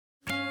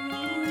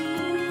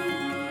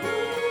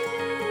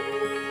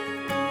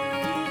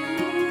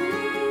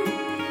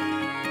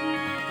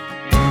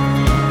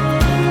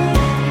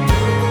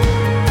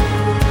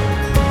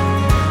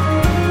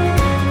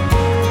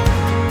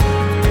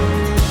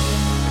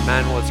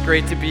Amen. Well, it's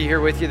great to be here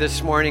with you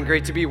this morning.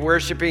 Great to be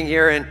worshiping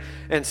here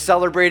and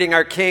celebrating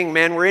our King.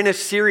 Man, we're in a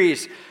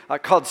series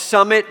called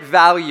Summit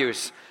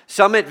Values.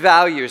 Summit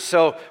Values.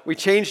 So we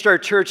changed our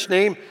church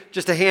name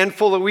just a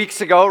handful of weeks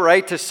ago,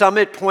 right, to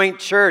Summit Point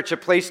Church, a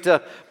place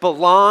to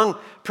belong,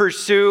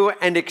 pursue,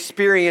 and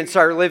experience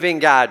our living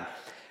God.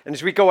 And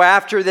as we go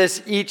after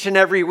this each and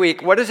every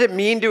week, what does it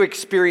mean to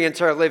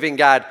experience our living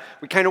God?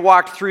 We kind of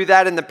walked through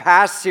that in the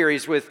past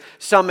series with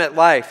Summit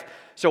Life.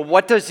 So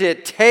what does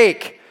it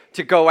take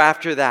to go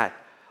after that?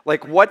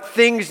 Like, what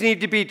things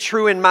need to be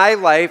true in my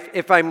life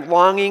if I'm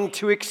longing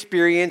to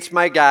experience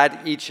my God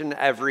each and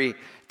every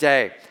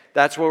day?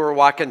 That's what we're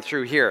walking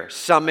through here.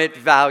 Summit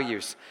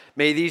Values.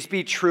 May these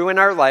be true in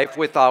our life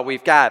with all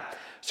we've got.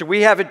 So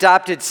we have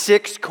adopted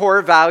 6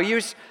 core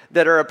values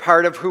that are a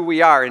part of who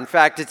we are. In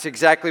fact, it's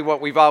exactly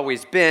what we've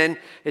always been.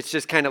 It's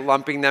just kind of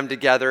lumping them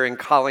together and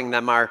calling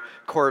them our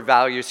core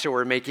values, so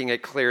we're making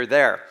it clear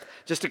there.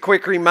 Just a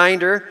quick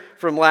reminder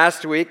from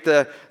last week,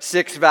 the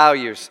 6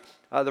 values.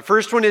 The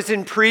first one is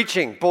in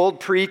preaching,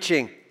 bold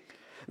preaching.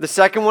 The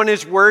second one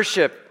is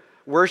worship,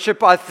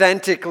 worship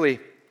authentically.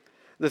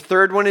 The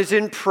third one is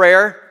in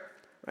prayer,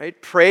 right?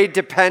 Pray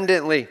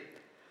dependently.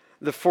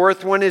 The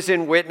fourth one is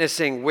in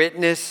witnessing,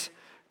 witness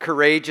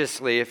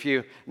courageously. If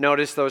you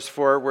notice, those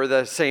 4 were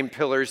the same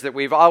pillars that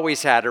we've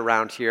always had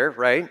around here,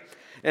 right?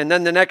 And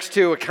then the next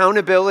 2,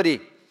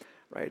 accountability,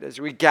 right? As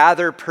we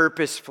gather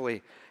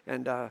purposefully.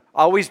 And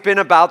always been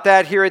about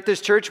that here at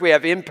this church. We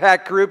have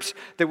impact groups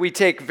that we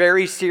take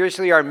very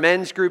seriously, our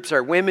men's groups,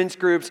 our women's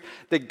groups,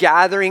 the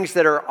gatherings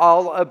that are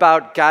all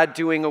about God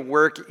doing a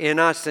work in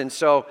us. And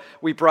so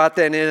we brought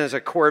that in as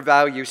a core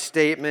value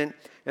statement,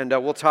 and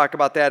we'll talk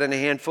about that in a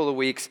handful of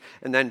weeks.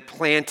 And then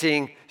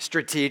planting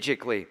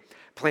strategically.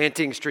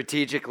 Planting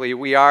strategically.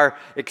 We are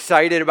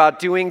excited about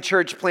doing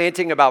church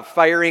planting, about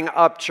firing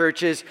up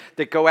churches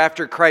that go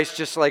after Christ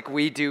just like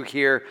we do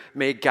here.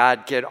 May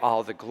God get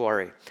all the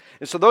glory.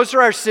 And so those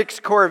are our 6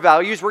 core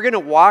values. We're going to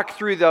walk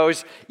through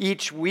those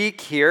each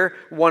week here,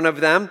 one of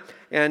them,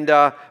 and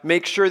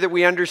make sure that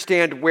we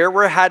understand where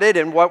we're headed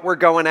and what we're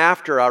going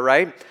after, all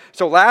right?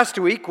 So last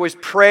week was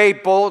pray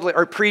boldly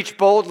or preach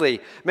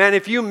boldly. Man,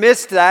 if you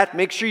missed that,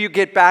 make sure you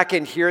get back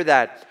and hear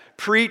that.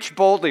 Preach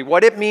boldly,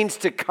 what it means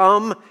to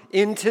come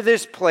into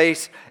this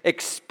place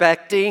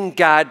expecting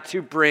God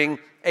to bring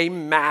a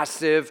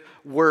massive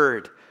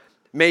word.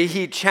 May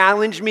He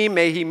challenge me,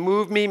 may He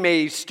move me,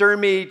 may He stir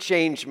me,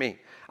 change me.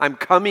 I'm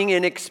coming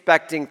in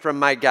expecting from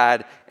my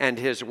God and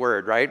His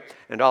word, right?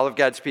 And all of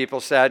God's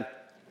people said,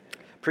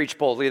 preach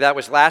boldly. That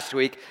was last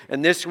week.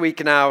 And this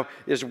week now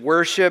is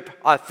worship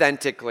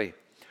authentically.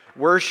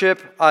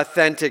 Worship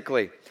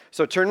authentically.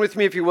 So turn with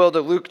me, if you will,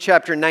 to Luke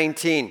chapter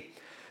 19.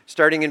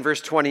 Starting in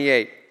verse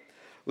 28.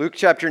 Luke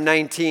chapter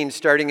 19,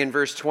 starting in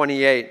verse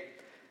 28.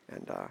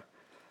 And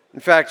in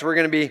fact, we're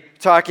going to be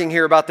talking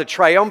here about the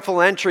triumphal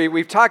entry.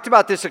 We've talked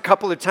about this a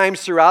couple of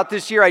times throughout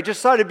this year. I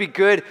just thought it'd be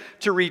good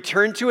to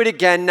return to it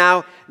again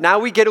now. Now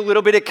we get a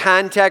little bit of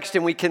context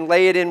and we can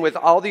lay it in with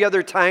all the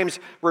other times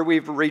where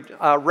we've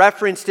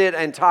referenced it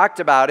and talked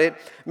about it.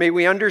 May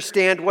we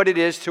understand what it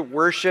is to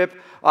worship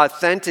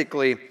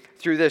authentically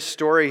through this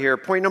story here.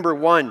 Point number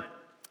 1,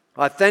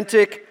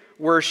 authentic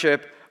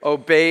worship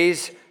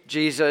obeys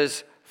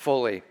Jesus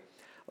fully.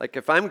 Like,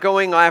 if I'm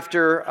going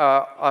after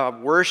a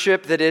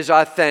worship that is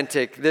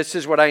authentic, this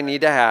is what I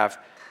need to have.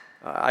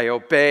 I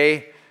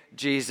obey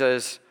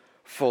Jesus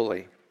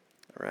fully.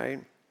 All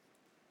right?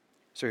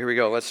 So here we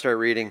go. Let's start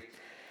reading.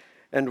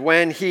 And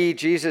when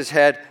Jesus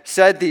had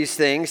said these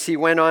things, he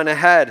went on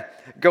ahead,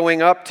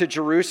 going up to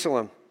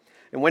Jerusalem.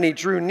 And when he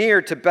drew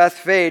near to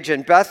Bethphage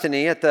and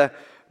Bethany at the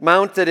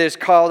mount that is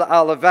called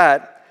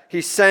Olivet,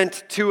 he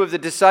sent 2 of the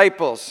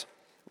disciples.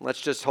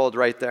 Let's just hold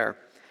right there.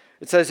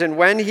 It says, and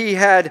when he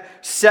had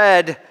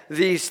said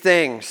these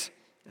things,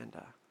 and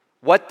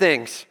what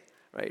things?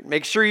 Right?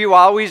 Make sure you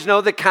always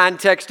know the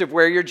context of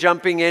where you're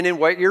jumping in and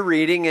what you're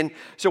reading. And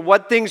so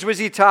what things was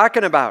he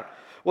talking about?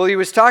 Well, he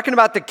was talking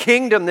about the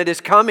kingdom that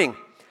is coming.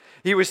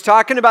 He was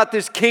talking about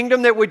this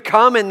kingdom that would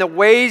come and the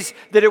ways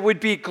that it would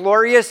be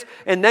glorious.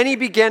 And then he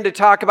began to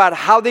talk about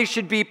how they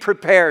should be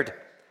prepared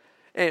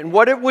and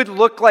what it would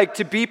look like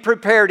to be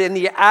prepared in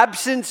the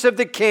absence of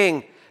the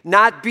king.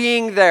 Not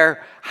being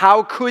there,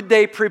 how could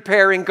they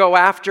prepare and go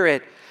after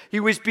it? He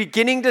was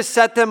beginning to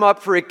set them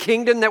up for a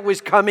kingdom that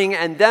was coming,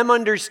 and them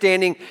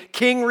understanding,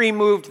 king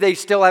removed, they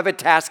still have a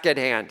task at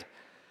hand.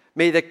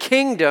 May the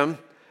kingdom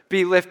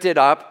be lifted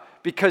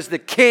up because the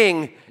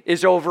king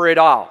is over it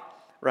all,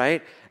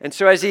 right? And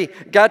so as he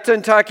got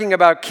done talking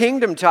about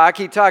kingdom talk,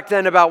 he talked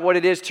then about what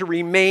it is to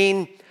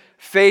remain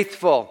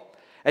faithful.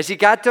 As he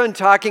got done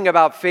talking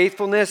about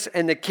faithfulness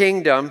and the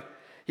kingdom,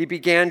 he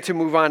began to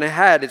move on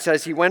ahead. It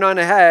says he went on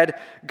ahead,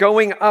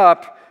 going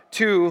up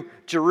to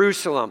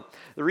Jerusalem.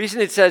 The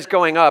reason it says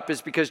going up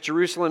is because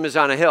Jerusalem is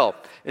on a hill.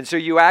 And so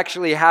you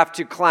actually have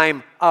to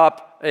climb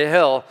up a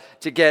hill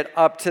to get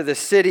up to the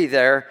city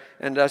there.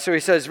 And so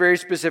he says very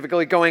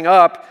specifically going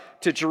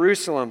up to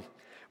Jerusalem.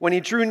 When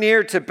he drew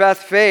near to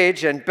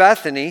Bethphage and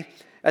Bethany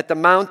at the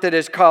mount that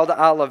is called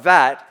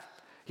Olivet,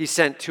 he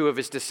sent 2 of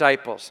his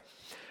disciples.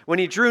 When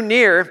he drew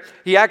near,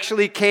 he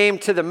actually came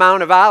to the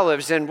Mount of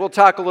Olives, and we'll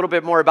talk a little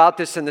bit more about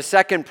this in the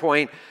second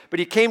point, but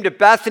he came to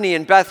Bethany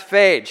and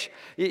Bethphage.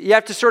 You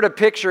have to sort of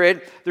picture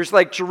it. There's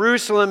like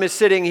Jerusalem is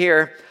sitting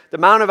here. The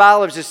Mount of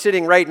Olives is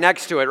sitting right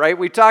next to it, right?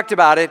 We talked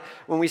about it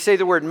when we say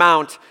the word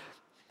mount.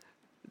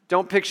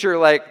 Don't picture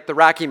like the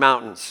Rocky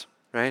Mountains,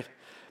 right?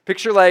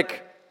 Picture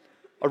like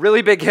a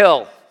really big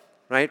hill,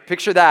 right?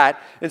 Picture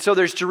that. And so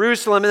there's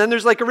Jerusalem, and then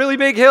there's like a really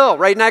big hill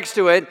right next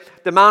to it,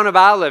 the Mount of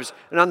Olives.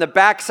 And on the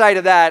back side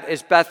of that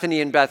is Bethany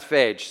and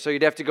Bethphage. So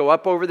you'd have to go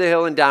up over the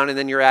hill and down, and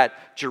then you're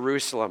at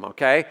Jerusalem,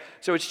 okay?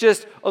 So it's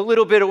just a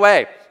little bit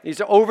away.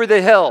 He's over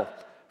the hill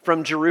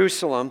from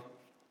Jerusalem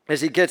as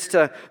he gets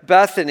to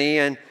Bethany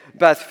and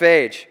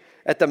Bethphage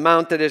at the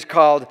mount that is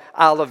called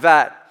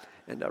Olivet.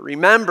 And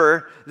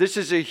remember, this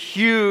is a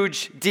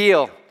huge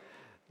deal.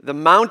 The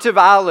Mount of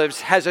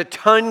Olives has a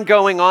ton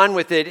going on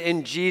with it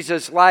in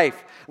Jesus'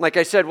 life. Like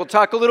I said, we'll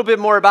talk a little bit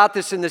more about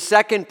this in the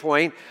second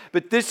point,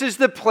 but this is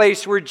the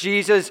place where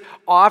Jesus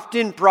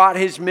often brought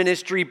his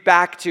ministry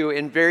back to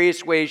in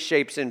various ways,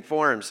 shapes, and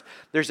forms.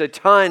 There's a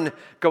ton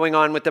going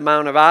on with the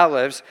Mount of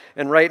Olives,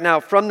 and right now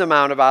from the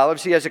Mount of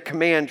Olives, he has a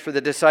command for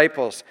the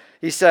disciples.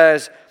 He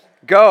says,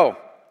 Go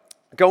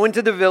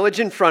into the village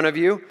in front of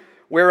you,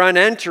 where on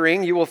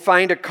entering you will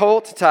find a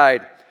colt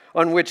tied,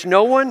 on which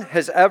no one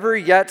has ever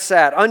yet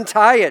sat.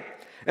 Untie it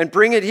and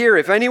bring it here.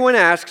 If anyone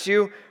asks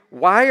you,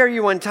 why are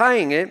you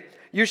untying it?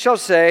 You shall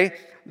say,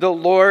 the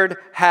Lord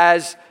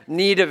has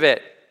need of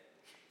it.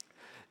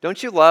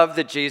 Don't you love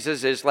that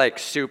Jesus is like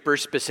super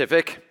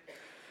specific?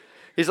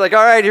 He's like,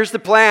 all right, here's the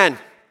plan.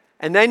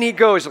 And then he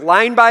goes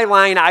line by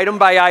line, item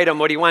by item,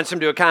 what he wants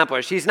them to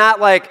accomplish. He's not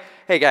like,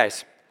 hey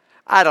guys,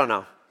 I don't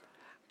know.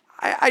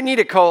 I need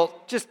a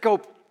colt. Just go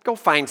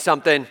find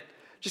something.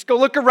 Just go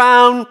look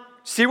around.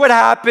 See what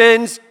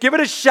happens. Give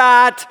it a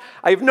shot.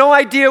 I have no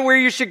idea where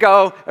you should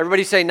go.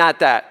 Everybody say, not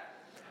that.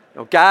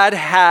 No, God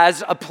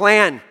has a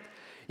plan.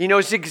 He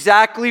knows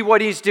exactly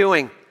what he's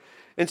doing.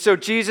 And so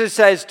Jesus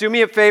says, do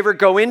me a favor,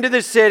 go into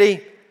the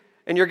city,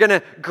 and you're going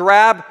to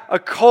grab a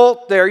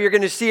colt there. You're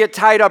going to see it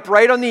tied up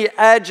right on the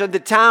edge of the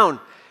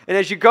town. And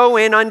as you go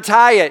in,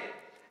 untie it.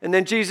 And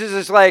then Jesus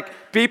is like,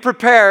 be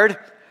prepared.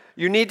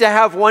 You need to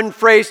have one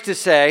phrase to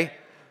say.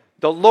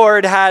 The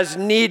Lord has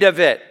need of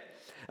it.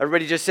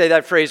 Everybody just say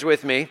that phrase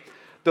with me.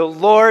 The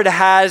Lord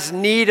has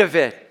need of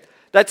it.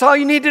 That's all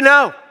you need to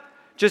know.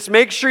 Just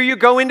make sure you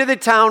go into the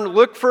town,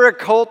 look for a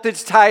colt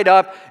that's tied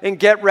up, and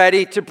get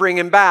ready to bring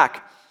him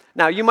back.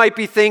 Now, you might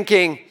be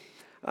thinking,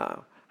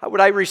 how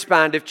would I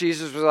respond if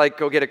Jesus was like,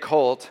 go get a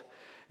colt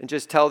and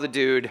just tell the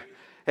dude,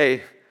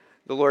 hey,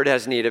 the Lord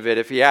has need of it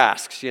if he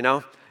asks, you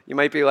know? You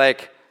might be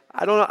like,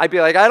 I don't know. I'd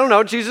be like, I don't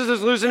know. Jesus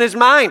is losing his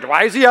mind.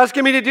 Why is he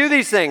asking me to do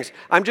these things?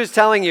 I'm just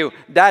telling you,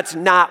 that's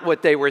not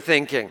what they were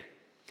thinking.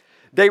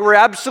 They were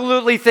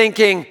absolutely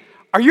thinking,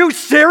 are you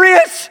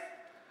serious?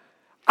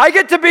 I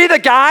get to be the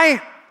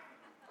guy?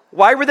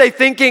 Why were they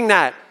thinking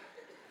that?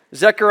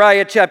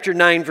 Zechariah chapter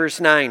 9,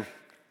 verse 9.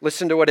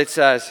 Listen to what it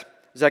says.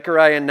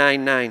 Zechariah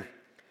 9:9.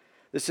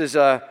 This is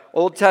an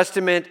Old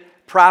Testament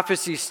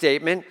prophecy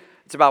statement.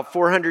 It's about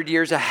 400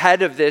 years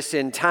ahead of this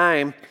in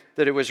time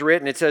that it was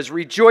written. It says,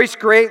 rejoice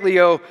greatly,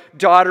 O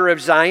daughter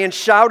of Zion.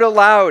 Shout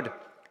aloud,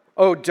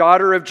 O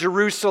daughter of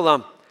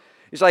Jerusalem.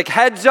 He's like,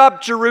 heads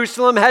up,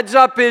 Jerusalem, heads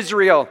up,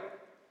 Israel.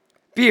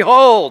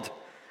 Behold.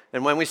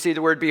 And when we see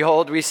the word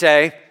behold, we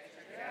say,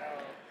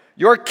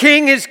 your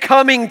king is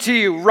coming to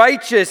you,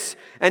 righteous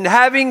and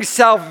having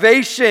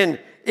salvation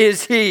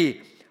is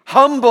he,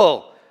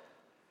 humble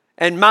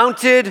and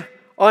mounted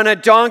on a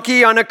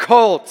donkey, on a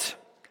colt,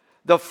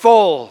 the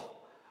foal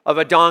of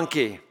a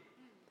donkey.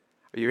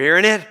 Are you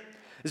hearing it?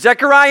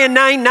 Zechariah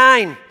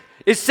 9:9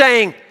 is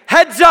saying,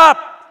 heads up,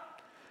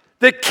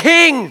 the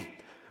king,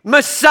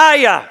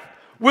 Messiah,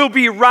 will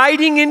be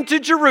riding into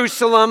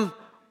Jerusalem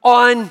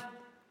on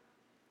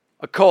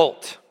a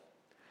colt.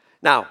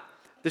 Now,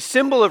 the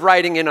symbol of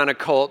riding in on a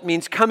colt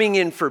means coming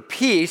in for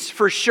peace,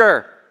 for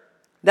sure.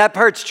 That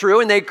part's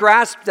true, and they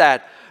grasped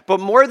that. But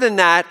more than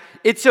that,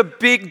 it's a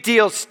big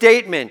deal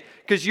statement,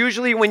 because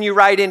usually when you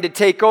ride in to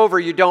take over,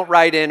 you don't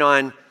ride in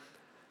on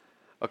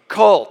a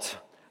colt.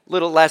 A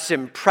little less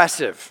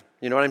impressive.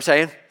 You know what I'm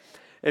saying?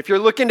 If you're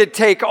looking to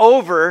take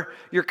over,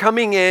 you're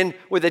coming in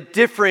with a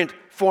different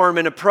form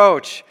and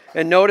approach.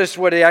 And notice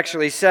what it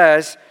actually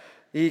says.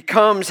 He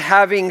comes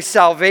having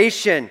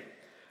salvation,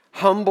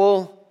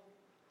 humble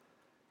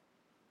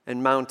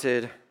and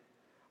mounted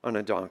on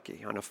a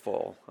donkey, on a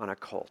foal, on a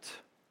colt.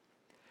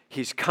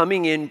 He's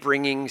coming in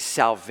bringing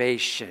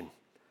salvation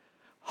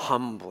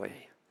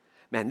humbly.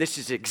 Man, this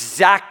is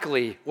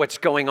exactly what's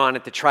going on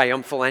at the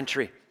triumphal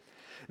entry.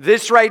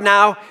 This right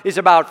now is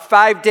about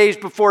 5 days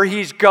before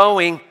he's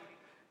going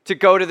to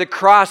go to the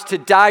cross to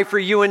die for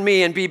you and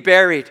me and be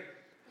buried.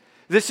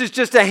 This is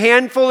just a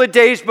handful of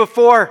days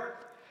before.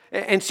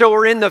 And so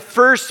we're in the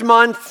first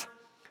month,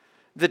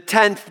 the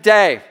 10th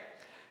day.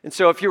 And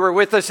so if you were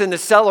with us in the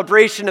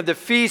celebration of the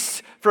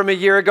feast from a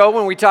year ago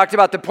when we talked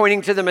about the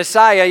pointing to the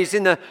Messiah, he's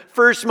in the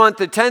first month,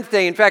 the 10th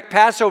day. In fact,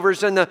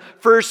 Passover's in the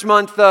first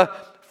month, the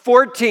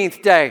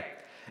 14th day.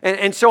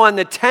 And so on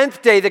the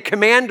 10th day, the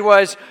command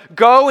was,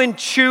 go and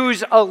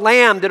choose a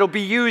lamb that'll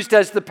be used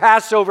as the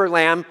Passover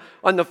lamb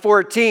on the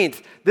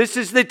 14th. This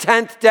is the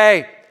 10th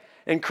day,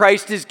 and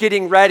Christ is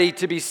getting ready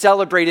to be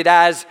celebrated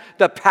as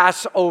the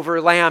Passover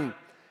lamb.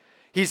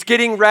 He's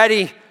getting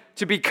ready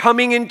to be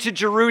coming into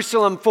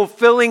Jerusalem,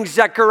 fulfilling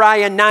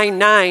Zechariah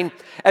 9:9,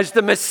 as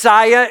the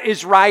Messiah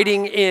is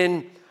riding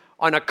in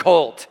on a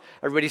colt.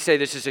 Everybody say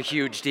this is a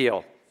huge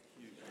deal.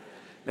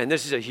 Man,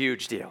 this is a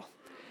huge deal.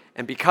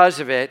 And because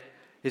of it,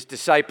 his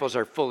disciples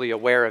are fully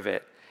aware of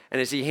it.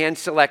 And as he hand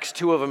selects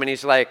two of them, and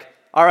he's like,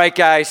 all right,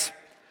 guys,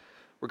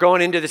 we're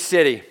going into the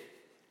city.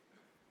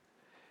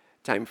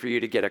 Time for you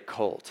to get a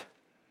colt.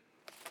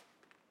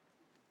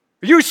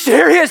 Are you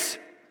serious?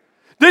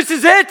 This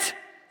is it?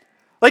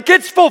 Like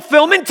it's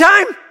fulfillment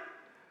time?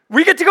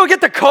 We get to go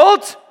get the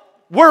colt?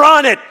 We're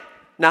on it.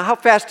 Now, how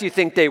fast do you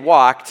think they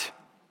walked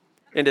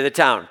into the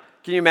town?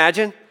 Can you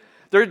imagine?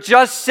 They're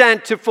just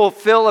sent to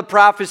fulfill a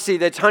prophecy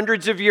that's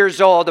hundreds of years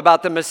old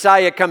about the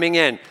Messiah coming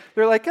in.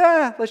 They're like,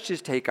 let's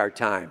just take our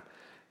time.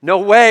 No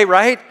way,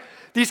 right?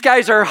 These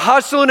guys are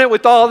hustling it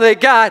with all they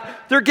got.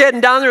 They're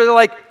getting down there. They're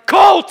like,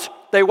 colt!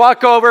 They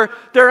walk over.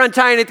 They're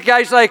untying it. The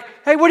guy's like,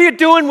 hey, what are you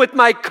doing with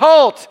my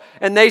colt?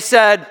 And they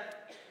said,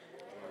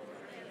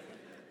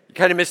 you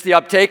kind of missed the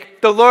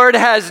uptake. The Lord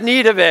has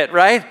need of it,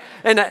 right?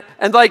 And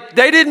like,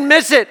 they didn't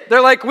miss it.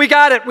 They're like, we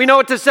got it. We know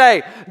what to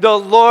say. The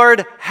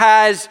Lord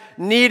has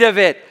need of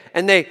it.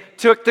 And they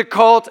took the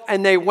colt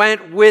and they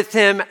went with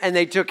him and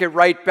they took it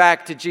right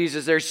back to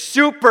Jesus. They're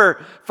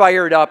super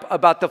fired up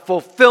about the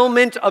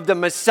fulfillment of the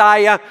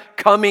Messiah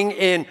coming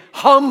in,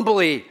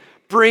 humbly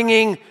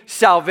bringing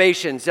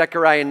salvation.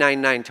 Zechariah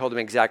 9:9 told them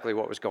exactly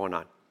what was going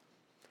on.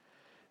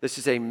 This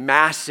is a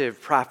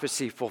massive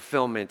prophecy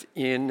fulfillment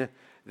in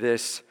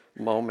this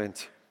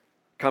moment,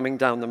 coming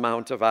down the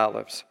Mount of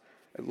Olives.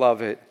 I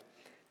love it.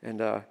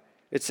 And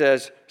it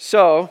says,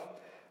 so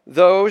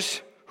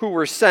those who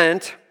were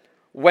sent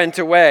went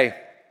away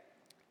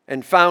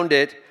and found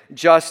it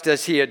just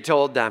as he had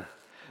told them.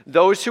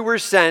 Those who were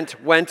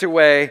sent went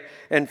away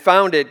and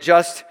found it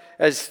just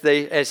as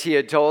he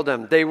had told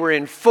them. They were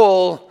in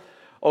full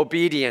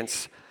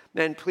obedience.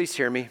 Men, please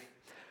hear me.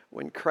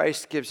 When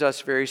Christ gives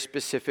us very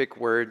specific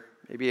word,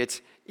 maybe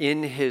it's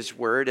in his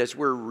word, as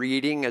we're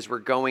reading, as we're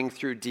going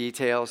through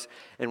details,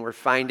 and we're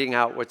finding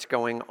out what's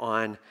going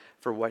on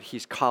for what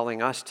he's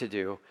calling us to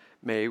do,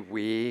 may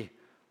we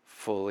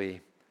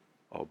fully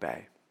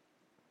obey.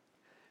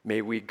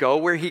 May we go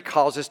where he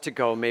calls us to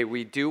go. May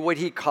we do what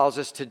he calls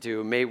us to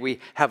do. May we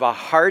have a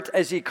heart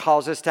as he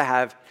calls us to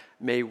have.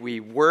 May we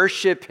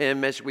worship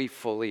him as we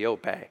fully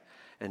obey.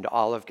 And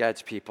all of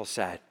God's people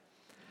said.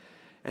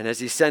 And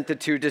as he sent the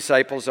two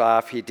disciples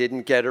off, he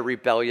didn't get a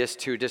rebellious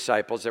two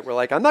disciples that were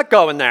like, I'm not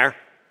going there.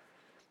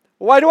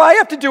 Why do I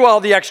have to do all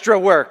the extra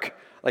work?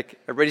 Like,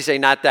 everybody say,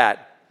 not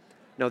that.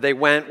 No, they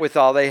went with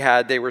all they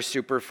had. They were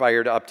super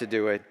fired up to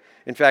do it.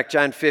 In fact,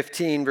 John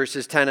 15,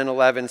 verses 10 and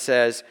 11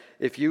 says,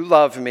 if you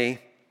love me,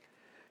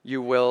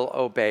 you will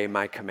obey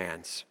my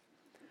commands.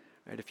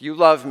 Right? If you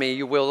love me,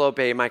 you will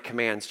obey my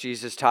commands.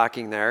 Jesus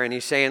talking there, and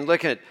he's saying,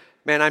 look at,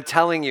 man, I'm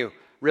telling you,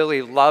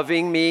 really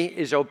loving me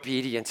is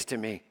obedience to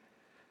me.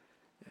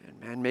 And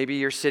man, maybe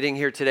you're sitting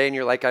here today and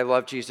you're like, I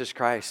love Jesus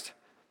Christ.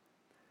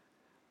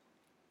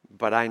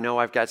 But I know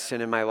I've got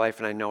sin in my life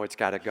and I know it's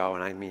got to go.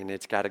 And I mean,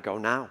 it's got to go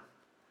now.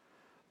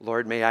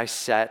 Lord, may I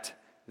set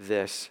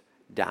this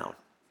down.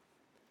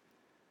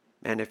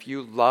 And if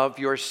you love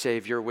your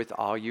Savior with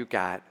all you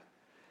got,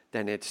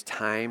 then it's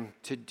time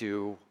to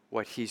do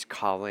what he's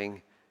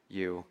calling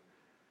you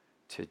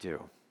to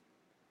do.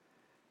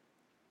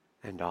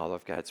 And all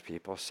of God's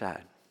people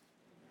said.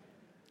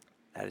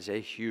 That is a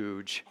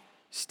huge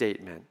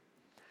statement.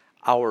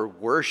 Our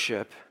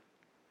worship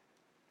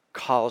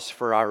calls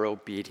for our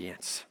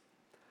obedience.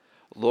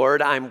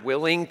 Lord, I'm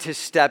willing to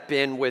step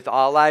in with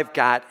all I've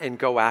got and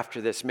go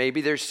after this.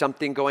 Maybe there's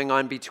something going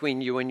on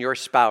between you and your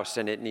spouse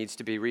and it needs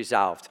to be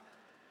resolved.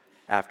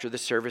 After the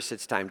service,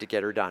 it's time to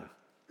get her done.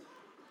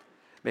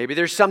 Maybe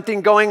there's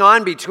something going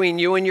on between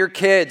you and your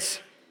kids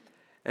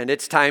and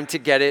it's time to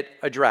get it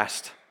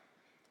addressed.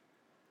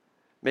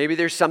 Maybe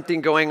there's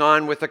something going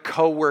on with a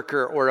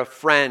coworker or a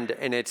friend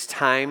and it's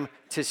time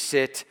to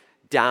sit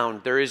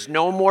down. There is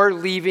no more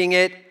leaving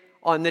it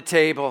on the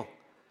table.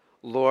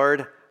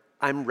 Lord,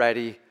 I'm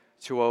ready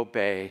to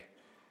obey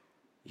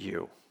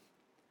you.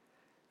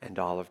 And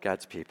all of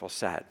God's people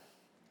said.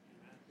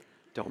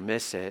 Don't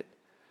miss it.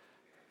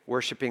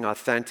 Worshiping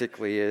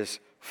authentically is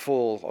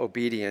full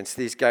obedience.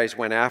 These guys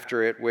went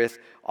after it with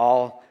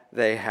all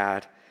they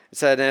had. It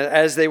said,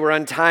 as they were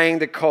untying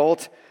the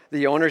colt,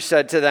 the owner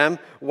said to them,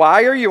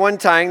 why are you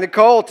untying the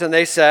colt? And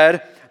they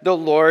said, the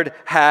Lord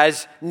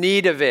has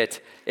need of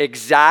it.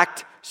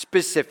 Exact,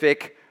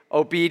 specific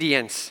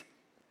obedience.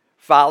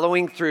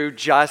 Following through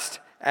just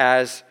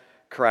as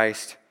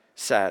Christ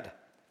said.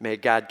 May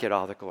God get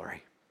all the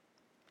glory.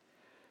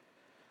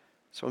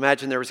 So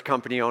imagine there was a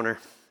company owner.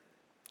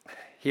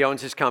 He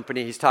owns his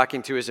company. He's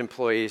talking to his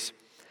employees.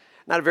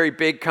 Not a very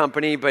big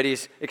company, but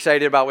he's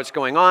excited about what's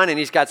going on, and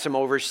he's got some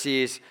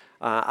overseas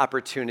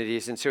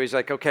opportunities. And so he's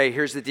like, okay,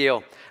 here's the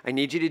deal. I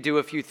need you to do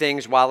a few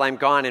things while I'm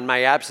gone in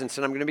my absence,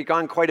 and I'm going to be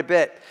gone quite a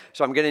bit.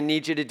 So I'm going to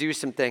need you to do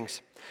some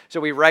things.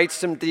 So he writes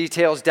some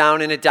details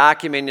down in a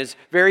document. It's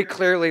very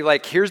clearly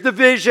like, here's the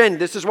vision.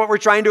 This is what we're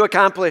trying to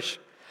accomplish.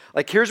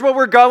 Like, here's what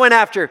we're going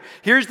after.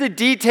 Here's the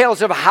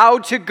details of how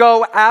to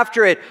go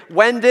after it.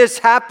 When this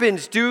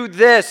happens, do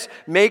this.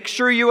 Make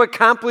sure you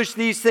accomplish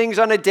these things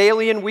on a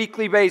daily and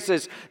weekly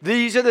basis.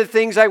 These are the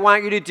things I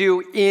want you to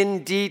do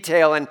in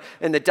detail. And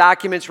the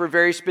documents were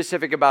very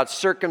specific about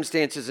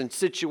circumstances and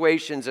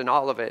situations and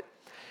all of it.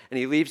 And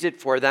he leaves it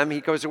for them.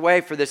 He goes away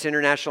for this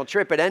international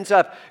trip. It ends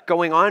up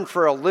going on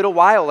for a little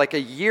while, like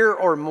a year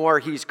or more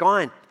he's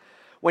gone.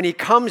 When he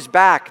comes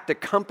back, the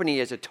company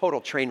is a total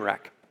train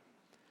wreck.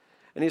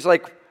 And he's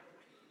like,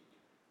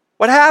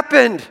 what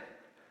happened? And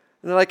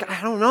they're like,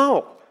 I don't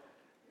know.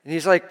 And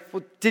he's like,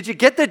 well, did you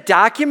get the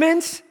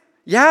documents?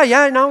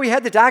 Yeah, no, we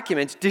had the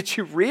documents. Did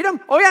you read them?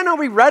 Oh, yeah, no,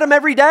 we read them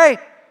every day.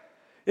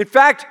 In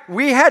fact,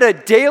 we had a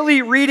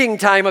daily reading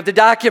time of the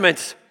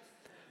documents.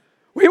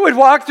 We would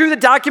walk through the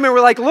document.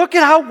 We're like, look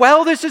at how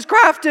well this is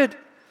crafted.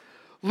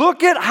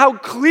 Look at how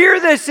clear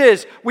this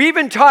is. We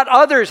even taught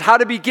others how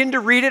to begin to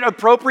read it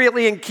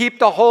appropriately and keep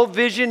the whole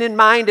vision in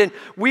mind. And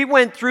we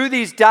went through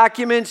these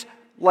documents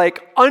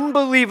like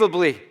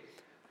unbelievably.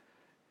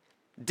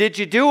 Did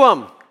you do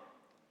them?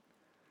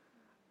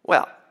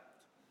 Well,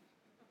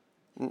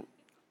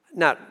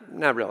 not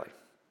really.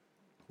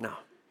 No.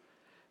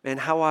 Man,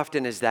 how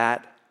often is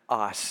that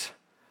us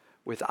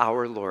with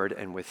our Lord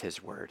and with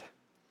His Word?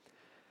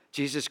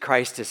 Jesus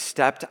Christ has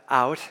stepped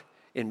out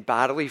in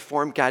bodily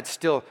form. God's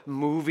still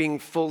moving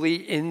fully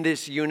in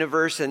this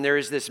universe, and there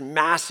is this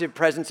massive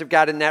presence of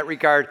God in that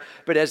regard.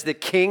 But as the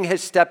King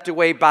has stepped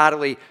away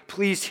bodily,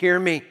 please hear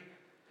me.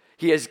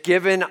 He has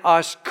given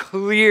us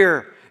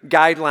clear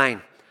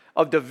guideline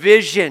of the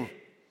vision,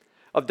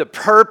 of the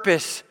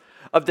purpose,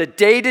 of the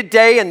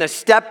day-to-day and the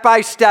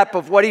step-by-step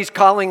of what He's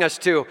calling us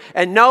to.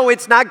 And no,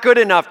 it's not good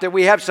enough that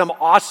we have some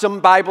awesome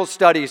Bible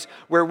studies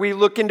where we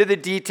look into the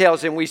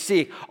details and we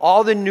see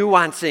all the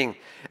nuancing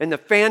and the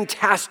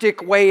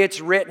fantastic way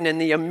it's written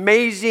and the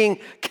amazing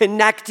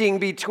connecting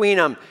between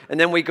them. And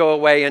then we go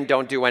away and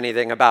don't do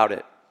anything about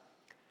it.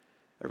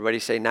 Everybody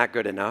say, not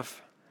good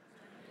enough.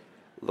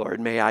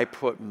 Lord, may I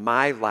put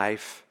my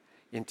life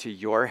into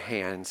your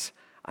hands.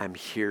 I'm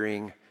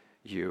hearing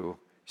you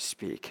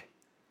speak.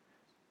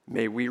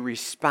 May we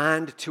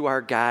respond to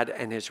our God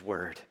and His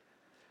Word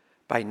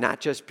by not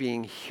just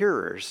being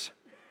hearers,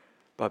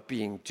 but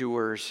being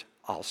doers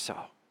also.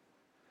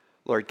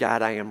 Lord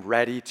God, I am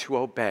ready to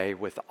obey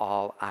with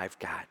all I've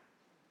got.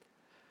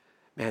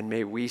 Man,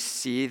 may we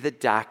see the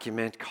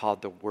document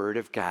called the Word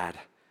of God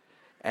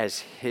as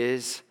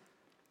His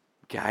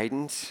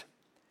guidance,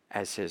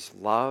 as His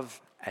love,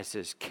 as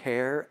His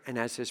care, and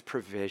as His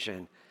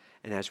provision.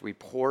 And as we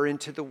pour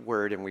into the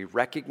Word and we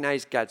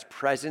recognize God's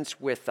presence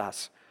with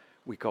us,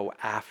 we go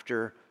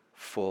after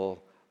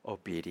full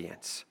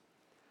obedience.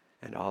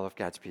 And all of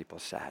God's people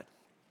said.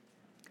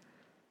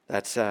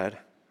 That said,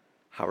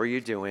 how are you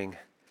doing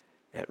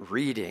at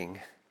reading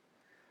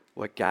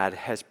what God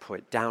has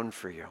put down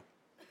for you?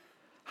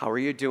 How are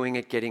you doing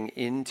at getting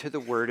into the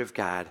Word of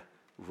God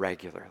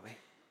regularly?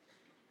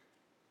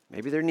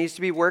 Maybe there needs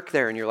to be work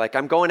there, and you're like,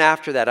 I'm going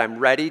after that. I'm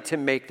ready to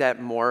make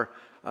that more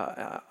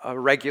a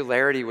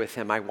regularity with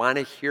Him. I want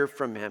to hear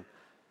from Him.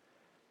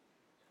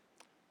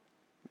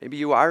 Maybe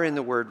you are in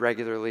the Word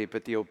regularly,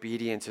 but the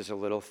obedience is a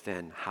little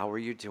thin. How are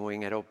you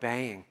doing at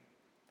obeying?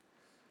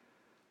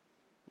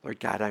 Lord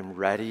God, I'm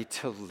ready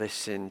to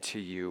listen to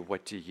you.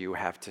 What do you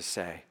have to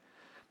say?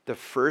 The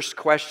first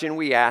question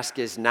we ask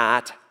is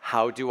not,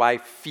 how do I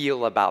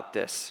feel about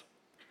this?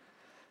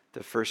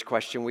 The first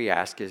question we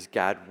ask is,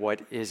 God,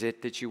 what is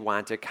it that you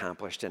want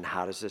accomplished, and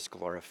how does this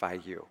glorify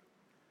you?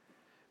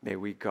 May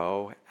we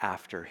go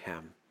after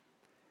Him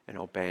and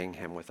obeying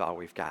Him with all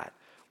we've got.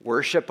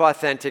 Worship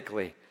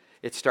authentically.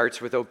 It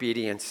starts with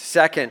obedience.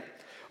 Second,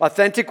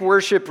 authentic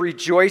worship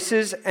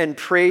rejoices and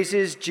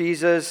praises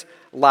Jesus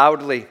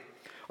loudly.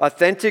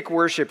 Authentic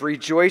worship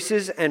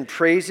rejoices and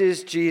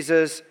praises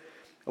Jesus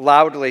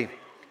loudly.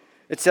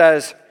 It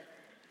says,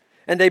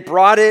 and they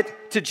brought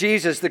it to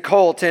Jesus, the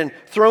colt, and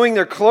throwing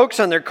their cloaks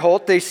on their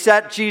colt, they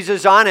set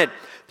Jesus on it.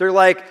 They're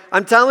like,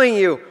 I'm telling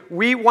you,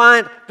 we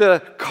want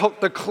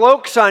the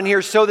cloaks on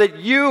here so that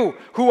you,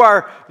 who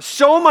are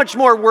so much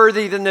more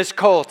worthy than this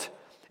colt,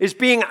 is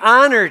being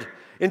honored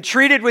and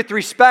treated with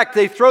respect.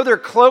 They throw their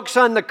cloaks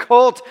on the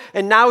colt,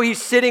 and now he's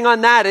sitting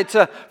on that. It's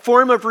a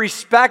form of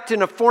respect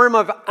and a form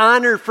of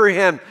honor for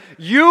him.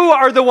 You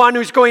are the one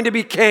who's going to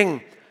be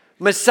king,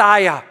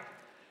 Messiah.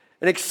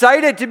 And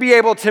excited to be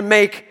able to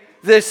make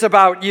this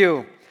about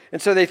you.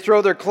 And so they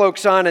throw their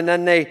cloaks on, and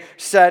then they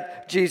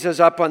set Jesus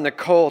up on the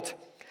colt.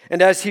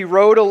 And as he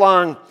rode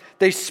along,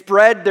 They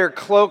spread their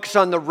cloaks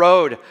on the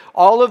road.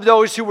 All of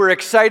those who were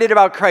excited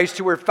about Christ,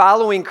 who were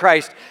following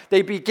Christ,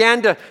 they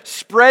began to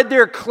spread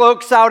their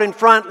cloaks out in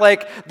front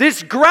like,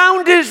 this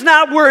ground is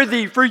not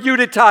worthy for you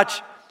to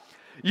touch.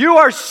 You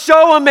are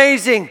so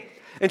amazing.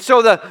 And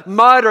so the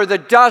mud or the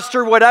dust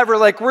or whatever,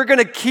 like, we're going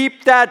to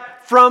keep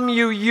that from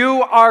you.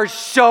 You are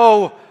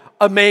so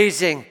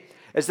amazing.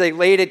 As they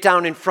laid it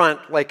down in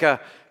front like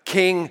a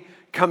king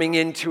coming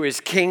into his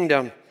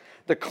kingdom,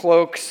 the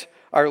cloaks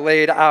are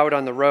laid out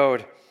on the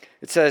road.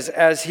 It says,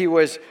 as he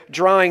was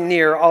drawing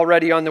near,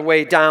 already on the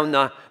way down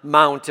the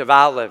Mount of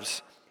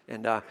Olives.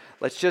 And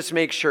let's just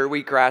make sure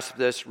we grasp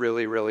this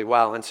really, really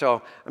well. And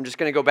so I'm just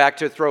going to go back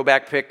to a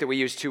throwback pic that we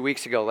used 2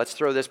 weeks ago. Let's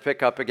throw this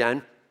pic up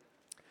again.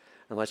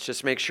 And let's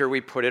just make sure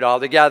we put it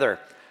all together.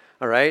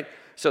 All right?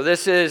 So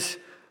this is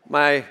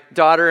my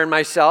daughter and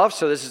myself.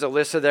 So this is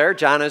Alyssa there.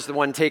 Jonna's the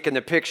one taking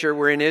the picture.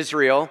 We're in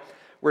Israel.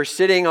 We're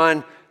sitting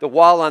on the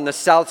wall on the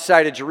south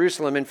side of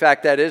Jerusalem. In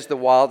fact, that is the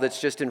wall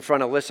that's just in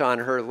front of Alyssa. On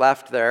her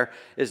left there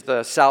is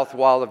the south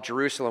wall of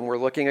Jerusalem. We're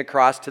looking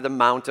across to the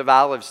Mount of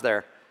Olives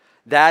there.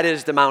 That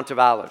is the Mount of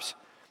Olives.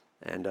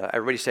 And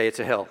everybody say it's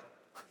a hill.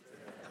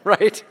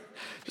 Right?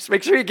 Just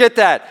make sure you get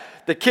that.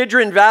 The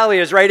Kidron Valley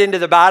is right into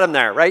the bottom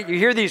there, right? You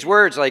hear these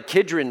words like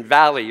Kidron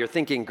Valley, you're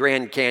thinking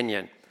Grand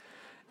Canyon.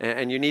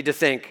 And you need to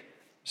think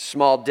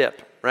small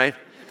dip, right?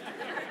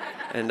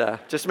 And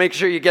just make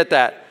sure you get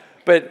that.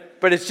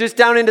 But it's just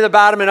down into the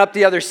bottom and up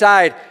the other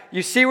side.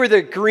 You see where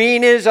the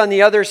green is on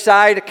the other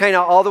side, kind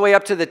of all the way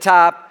up to the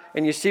top,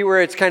 and you see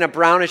where it's kind of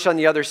brownish on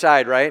the other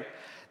side, right?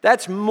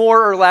 That's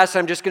more or less,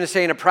 I'm just going to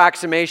say an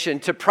approximation,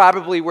 to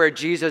probably where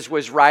Jesus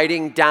was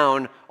riding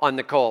down on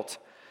the colt.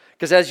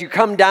 Because as you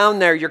come down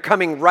there, you're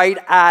coming right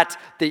at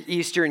the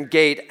eastern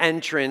gate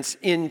entrance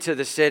into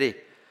the city.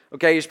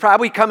 Okay, he's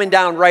probably coming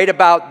down right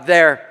about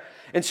there.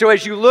 And so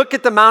as you look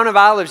at the Mount of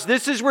Olives,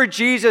 this is where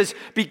Jesus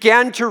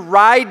began to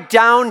ride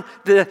down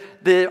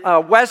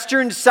the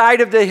western side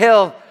of the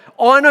hill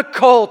on a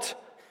colt,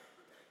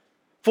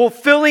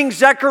 fulfilling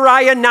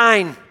Zechariah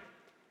 9,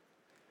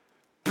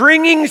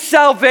 bringing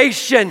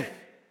salvation.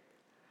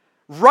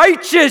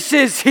 Righteous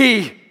is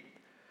he.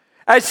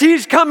 As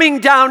he's coming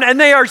down, and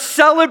they are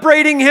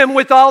celebrating him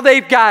with all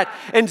they've got.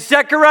 And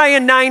Zechariah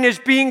 9 is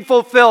being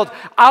fulfilled.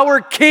 Our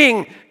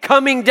King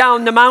coming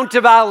down the Mount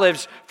of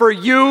Olives for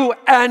you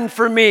and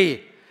for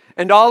me.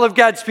 And all of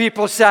God's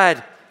people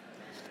said,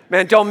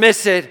 man, don't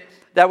miss it.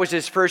 That was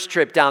his first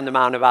trip down the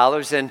Mount of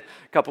Olives. And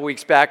a couple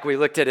weeks back, we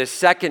looked at his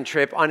second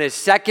trip. On his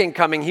second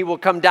coming, he will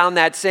come down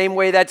that same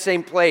way, that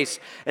same place.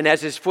 And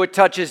as his foot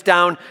touches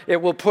down,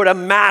 it will put a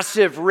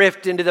massive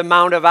rift into the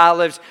Mount of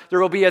Olives. There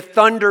will be a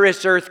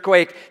thunderous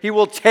earthquake. He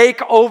will take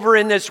over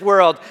in this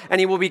world, and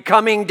he will be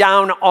coming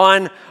down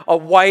on a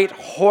white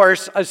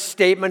horse, a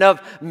statement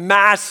of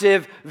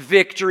massive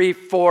victory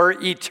for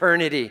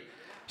eternity.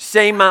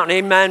 Same mountain.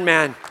 Amen,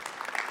 man.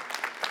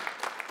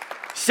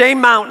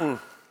 Same mountain.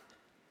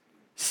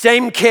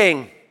 Same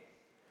king.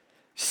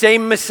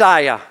 Same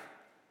Messiah,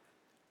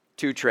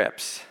 2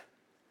 trips.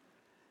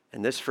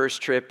 And this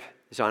first trip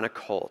is on a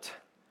colt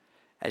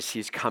as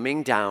he's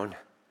coming down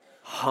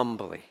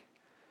humbly,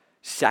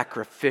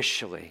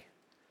 sacrificially,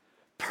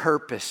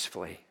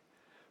 purposefully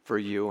for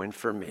you and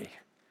for me.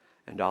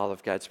 And all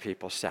of God's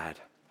people said,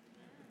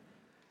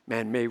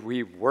 man, may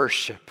we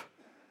worship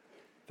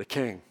the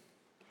King.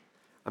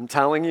 I'm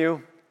telling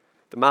you,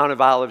 the Mount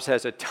of Olives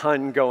has a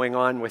ton going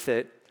on with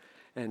it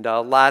and a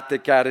lot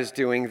that God is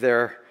doing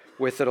there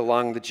with it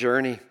along the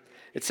journey.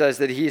 It says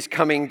that he's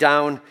coming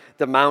down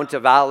the Mount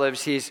of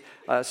Olives. He's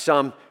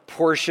some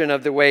portion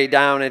of the way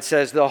down. It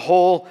says the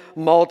whole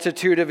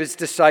multitude of his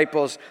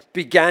disciples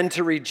began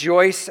to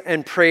rejoice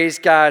and praise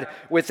God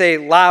with a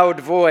loud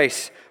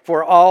voice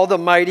for all the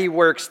mighty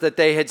works that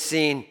they had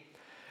seen.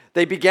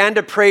 They began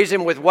to praise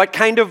him with what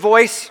kind of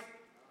voice?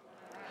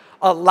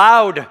 A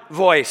loud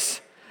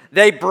voice.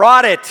 They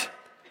brought it.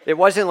 It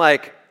wasn't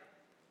like,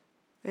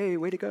 hey,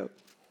 way to go.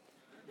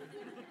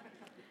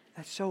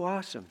 That's so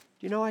awesome.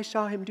 You know, I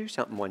saw him do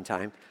something one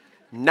time.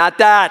 Not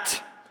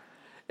that.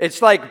 It's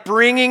like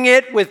bringing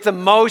it with the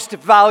most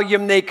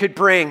volume they could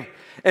bring.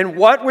 And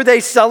what were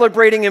they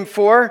celebrating him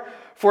for?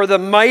 For the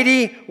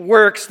mighty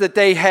works that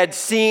they had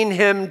seen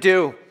him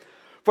do.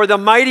 For the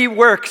mighty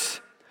works.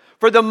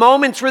 For the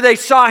moments where they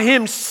saw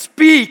him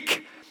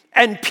speak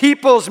and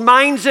people's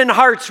minds and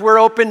hearts were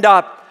opened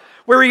up.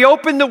 Where he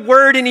opened the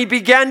word and he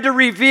began to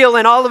reveal,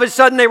 and all of a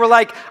sudden they were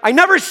like, I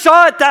never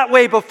saw it that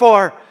way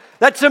before.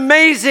 That's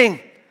amazing.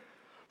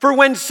 For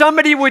when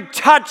somebody would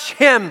touch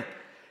him,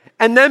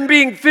 and them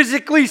being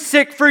physically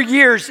sick for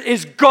years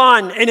is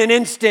gone in an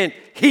instant,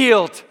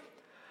 healed.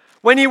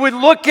 When he would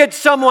look at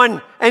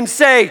someone and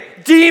say,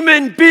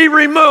 demon, be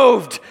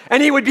removed,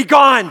 and he would be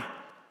gone.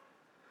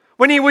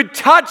 When he would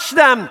touch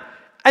them,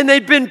 and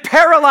they'd been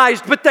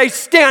paralyzed, but they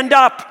stand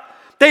up.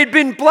 They'd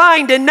been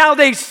blind, and now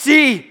they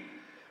see.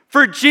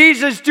 For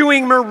Jesus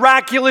doing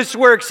miraculous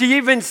works, he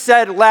even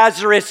said,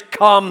 Lazarus,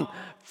 come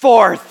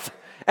forth.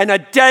 And a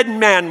dead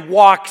man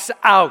walks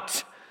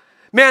out.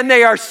 Man,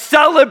 they are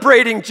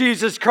celebrating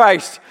Jesus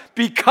Christ.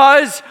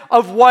 because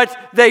of what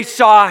they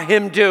saw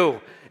him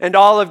do. And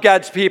all of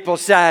God's people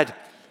said,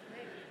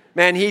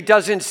 man, he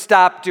doesn't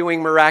stop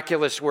doing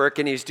miraculous work,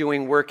 and he's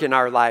doing work in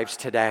our lives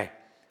today.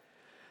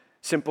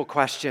 Simple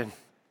question.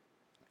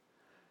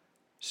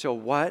 So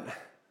what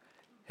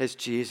has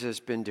Jesus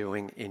been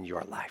doing in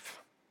your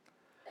life?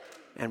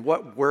 And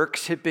what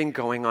works have been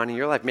going on in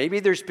your life? Maybe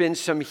there's been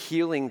some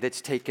healing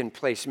that's taken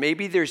place.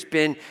 Maybe there's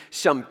been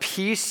some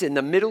peace in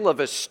the middle of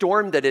a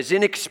storm that is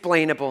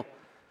inexplainable.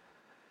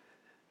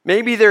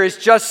 Maybe there is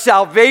just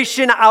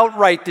salvation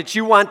outright that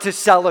you want to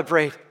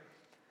celebrate.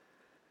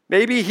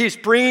 Maybe he's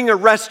bringing a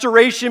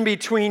restoration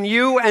between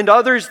you and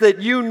others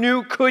that you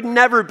knew could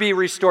never be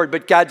restored,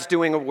 but God's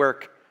doing a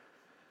work.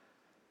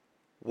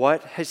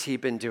 What has he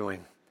been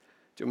doing?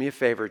 Do me a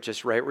favor,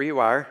 just right where you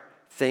are,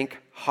 think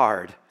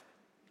hard.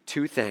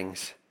 2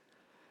 things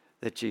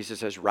that Jesus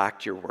has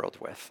rocked your world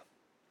with.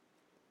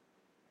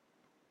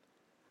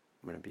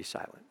 I'm going to be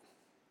silent.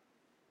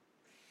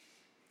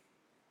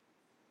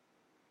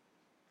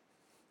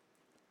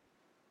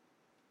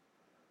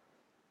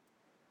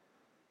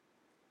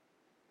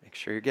 Make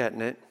sure you're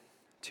getting it.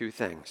 2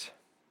 things.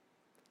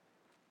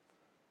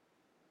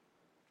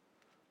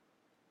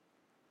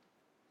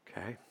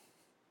 Okay.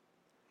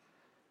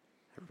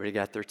 Everybody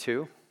got their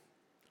 2?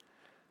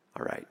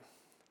 All right.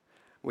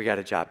 We got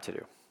a job to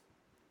do.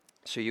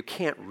 So you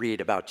can't read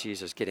about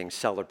Jesus getting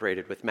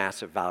celebrated with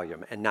massive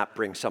volume and not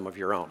bring some of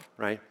your own,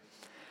 right?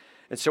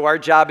 And so our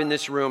job in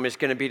this room is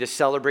going to be to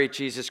celebrate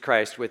Jesus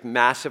Christ with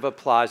massive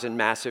applause and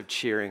massive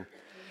cheering.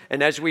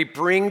 And as we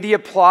bring the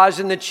applause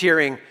and the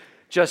cheering,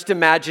 just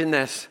imagine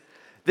this.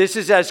 This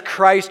is as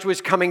Christ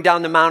was coming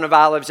down the Mount of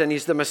Olives, and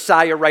he's the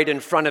Messiah right in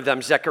front of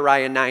them,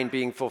 Zechariah 9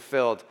 being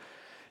fulfilled.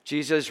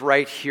 Jesus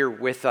right here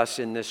with us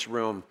in this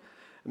room.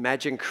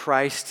 Imagine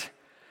Christ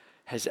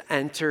has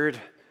entered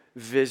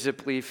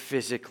visibly,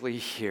 physically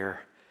here.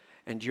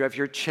 And you have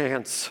your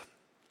chance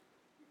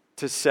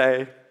to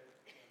say,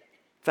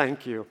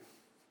 thank you.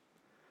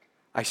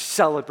 I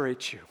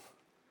celebrate you.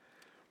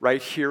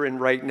 Right here and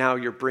right now,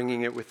 you're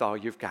bringing it with all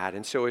you've got.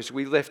 And so as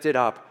we lift it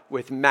up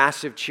with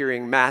massive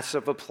cheering,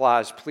 massive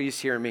applause, please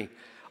hear me.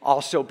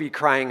 Also be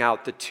crying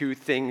out the 2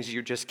 things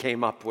you just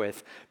came up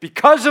with.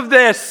 Because of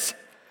this,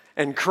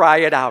 and cry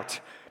it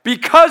out.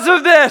 Because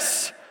of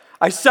this,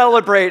 I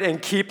celebrate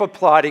and keep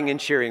applauding and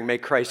cheering. May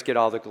Christ get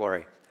all the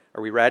glory.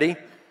 Are we ready?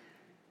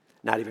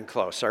 Not even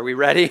close. Are we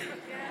ready? Yes.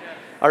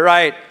 All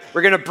right.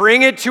 We're going to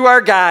bring it to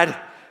our God.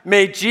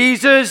 May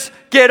Jesus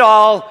get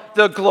all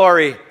the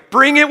glory.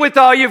 Bring it with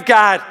all you've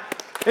got.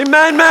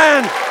 Amen,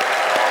 man.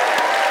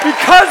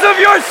 Because of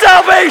your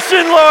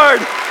salvation, Lord.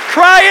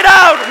 Cry it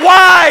out.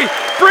 Why?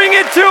 Bring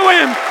it to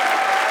him.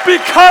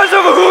 Because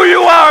of who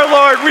you are,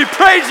 Lord. We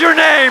praise your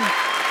name.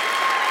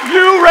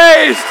 You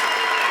raised.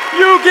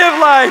 You give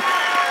life.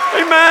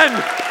 Amen.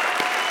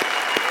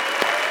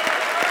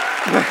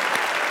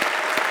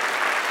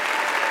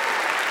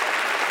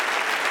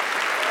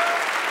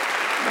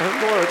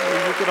 And Lord,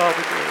 may you get all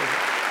the glory.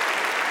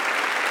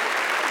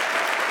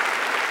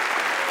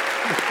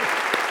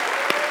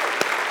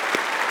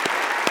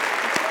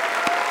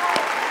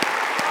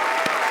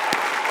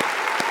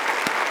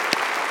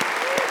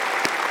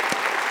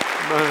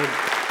 Amen.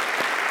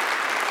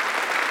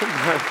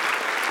 Amen.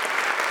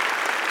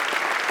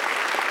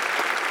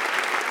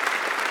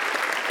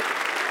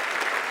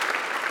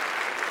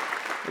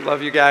 I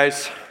love you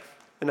guys,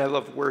 and I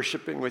love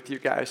worshiping with you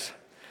guys.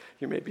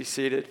 You may be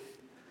seated.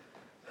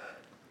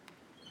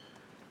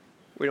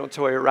 We don't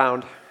toy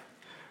around.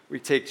 We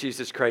take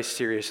Jesus Christ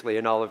seriously,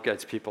 and all of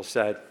God's people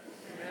said,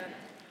 amen.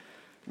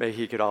 May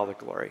he get all the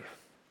glory.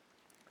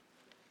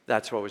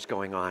 That's what was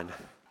going on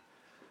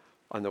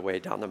the way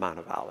down the Mount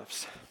of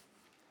Olives.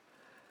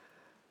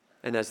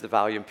 And as the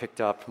volume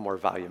picked up, more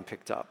volume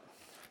picked up.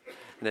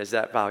 And as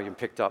that volume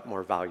picked up,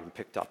 more volume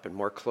picked up, and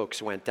more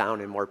cloaks went down,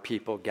 and more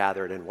people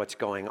gathered, and what's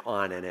going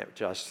on, and it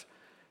just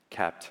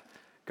kept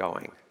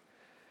going.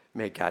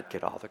 May God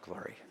get all the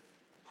glory.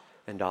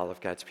 And all of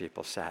God's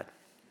people said,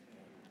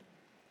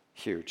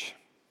 huge.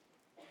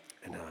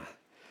 And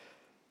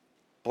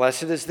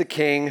blessed is the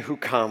King who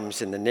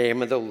comes in the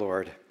name of the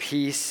Lord,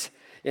 peace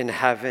in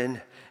heaven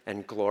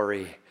and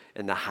glory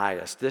in the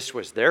highest. This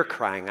was their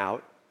crying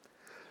out.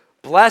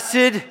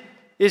 Blessed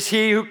is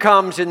he who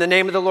comes in the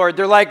name of the Lord.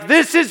 They're like,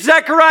 this is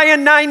Zechariah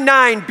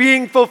 9:9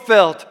 being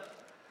fulfilled.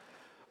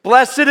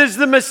 Blessed is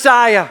the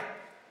Messiah.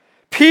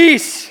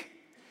 Peace.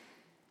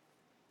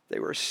 They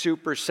were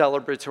super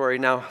celebratory.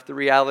 Now, the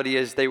reality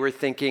is they were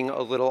thinking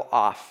a little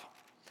off.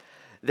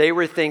 They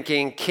were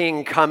thinking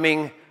king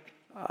coming,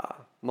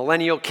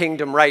 millennial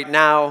kingdom right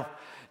now,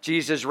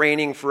 Jesus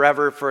reigning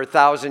forever for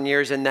 1,000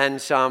 years and then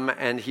some,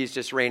 and he's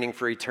just reigning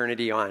for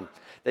eternity on.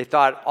 They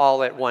thought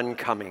all at one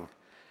coming,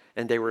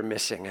 and they were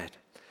missing it.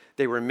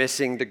 They were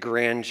missing the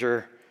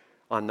grandeur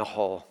on the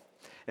whole.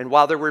 And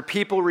while there were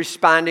people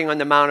responding on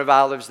the Mount of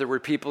Olives, there were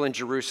people in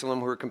Jerusalem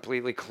who were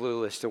completely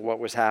clueless to what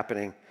was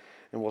happening.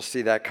 And we'll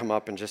see that come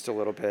up in just a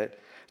little bit.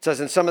 It says,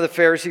 and some of the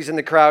Pharisees in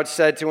the crowd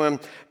said to him,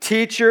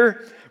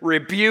 Teacher,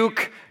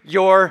 rebuke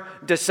your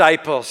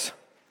disciples.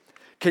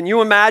 Can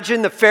you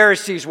imagine the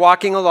Pharisees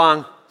walking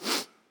along,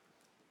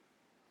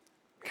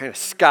 kind of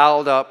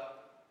scowled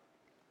up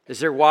as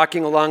they're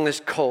walking along this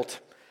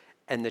cult,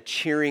 and the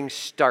cheering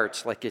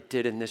starts like it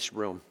did in this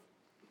room,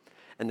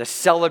 and the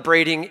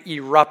celebrating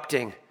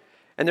erupting,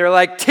 and they're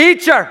like,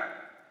 "Teacher,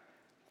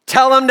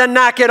 tell them to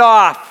knock it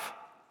off.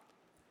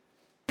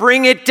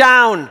 Bring it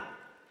down.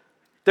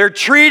 They're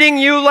treating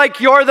you like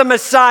you're the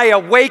Messiah.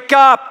 Wake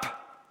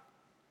up.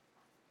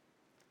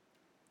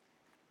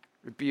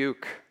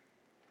 Rebuke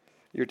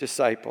your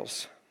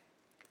disciples."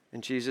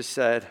 And Jesus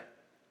said,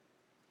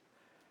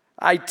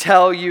 "I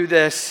tell you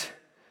this,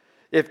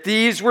 if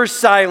these were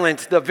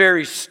silent, the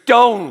very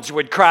stones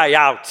would cry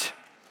out."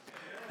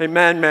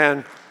 Amen,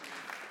 man.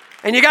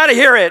 And you got to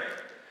hear it,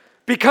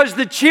 because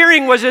the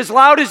cheering was as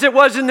loud as it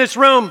was in this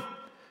room.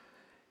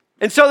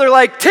 And so they're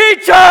like,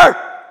 "Teacher,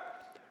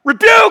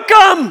 rebuke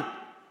them."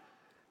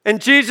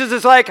 And Jesus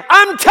is like,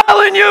 "I'm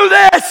telling you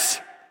this.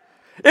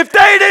 If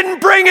they didn't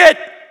bring it,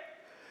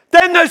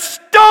 then the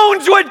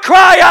stones would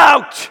cry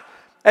out."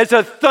 As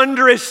a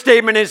thunderous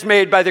statement is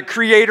made by the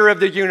creator of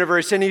the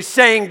universe. And he's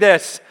saying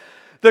this: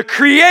 the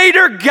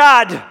creator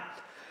God,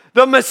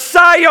 the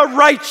Messiah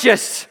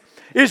righteous,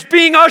 is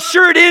being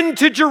ushered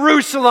into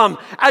Jerusalem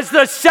as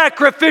the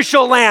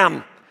sacrificial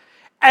lamb.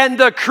 And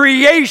the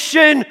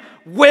creation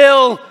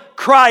will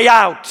cry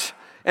out.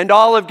 And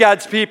all of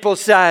God's people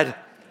said,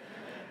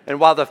 and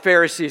while the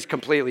Pharisees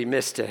completely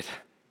missed it,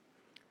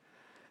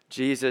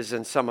 Jesus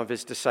and some of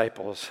his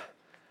disciples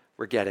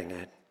were getting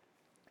it.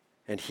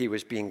 And he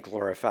was being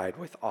glorified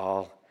with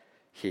all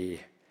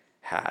he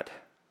had.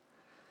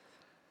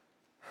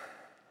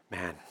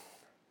 Man,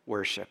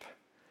 worship.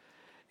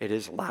 It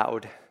is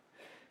loud,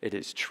 it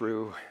is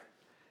true,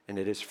 and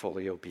it is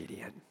fully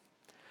obedient.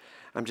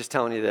 I'm just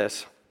telling you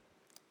this.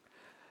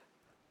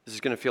 This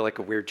is going to feel like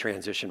a weird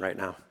transition right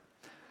now.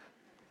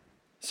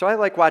 So I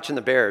like watching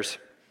the Bears.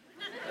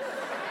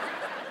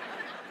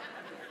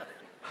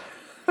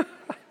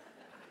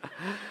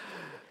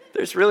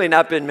 There's really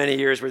not been many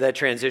years where that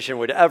transition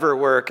would ever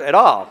work at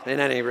all,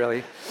 in any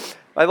really.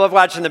 I love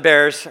watching the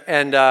Bears,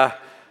 and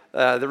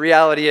the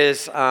reality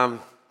is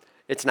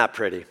it's not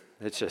pretty.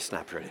 It's just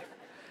not pretty.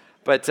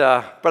 But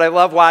I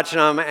love watching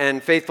them,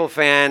 and faithful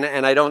fan,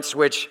 and I don't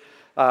switch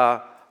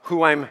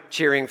who I'm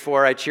cheering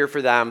for. I cheer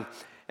for them.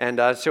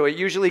 And so it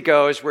usually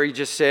goes where you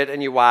just sit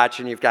and you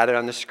watch, and you've got it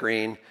on the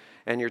screen,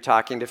 and you're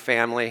talking to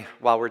family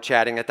while we're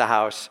chatting at the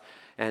house.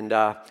 And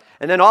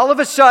then all of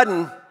a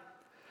sudden,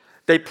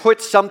 they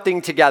put something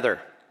together,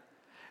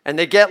 and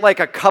they get like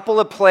a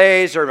couple of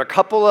plays or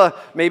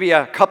maybe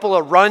a couple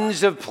of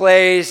runs of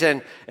plays,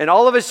 and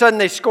all of a sudden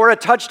they score a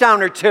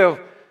touchdown or two,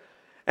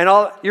 and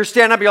you're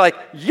standing up, you're like,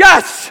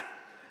 "Yes,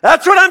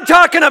 that's what I'm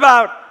talking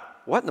about."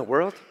 What in the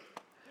world?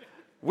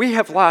 We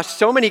have lost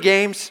so many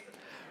games,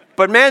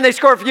 but man, they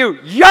score for you.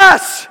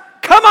 Yes,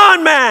 come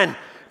on, man,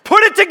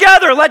 put it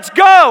together, let's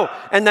go.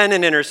 And then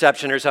an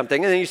interception or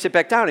something, and then you sit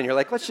back down and you're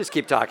like, "Let's just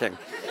keep talking."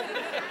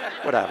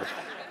 Whatever,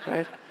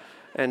 right?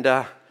 And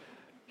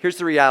here's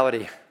the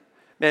reality.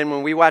 Man,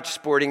 when we watch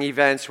sporting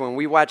events, when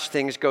we watch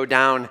things go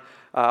down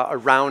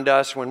around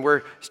us, when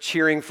we're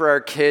cheering for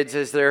our kids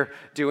as they're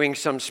doing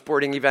some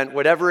sporting event,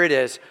 whatever it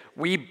is,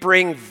 we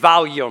bring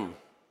volume.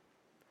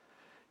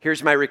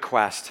 Here's my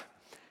request.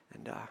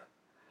 And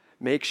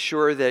make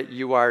sure that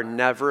you are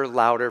never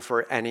louder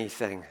for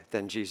anything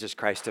than Jesus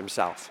Christ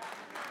himself.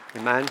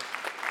 Amen?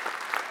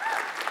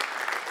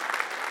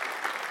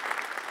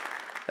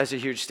 That's a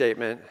huge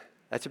statement.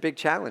 That's a big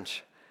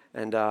challenge.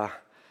 And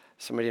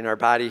somebody in our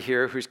body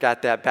here who's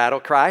got that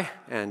battle cry,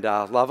 and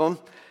love him.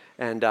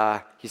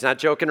 And he's not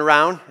joking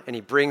around, and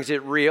he brings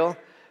it real.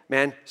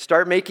 Man,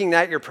 start making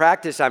that your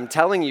practice. I'm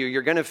telling you,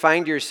 you're going to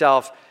find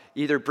yourself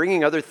either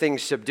bringing other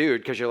things subdued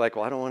because you're like,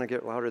 "Well, I don't want to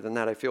get louder than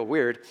that. I feel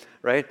weird,"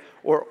 right?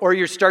 Or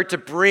you start to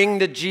bring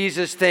the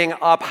Jesus thing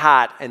up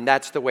hot, and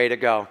that's the way to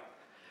go.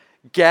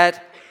 Get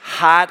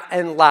hot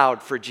and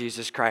loud for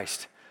Jesus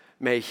Christ.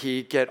 May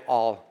he get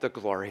all the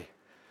glory.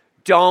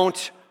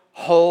 Don't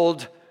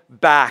hold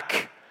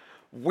back.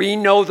 We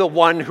know the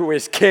one who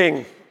is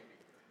king.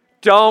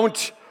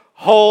 Don't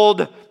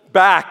hold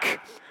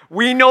back.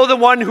 We know the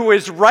one who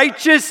is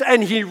righteous,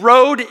 and he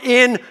rode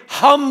in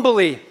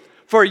humbly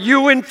for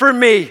you and for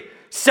me.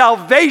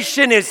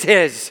 Salvation is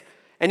his.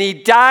 And he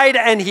died,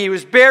 and he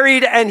was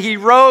buried, and he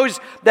rose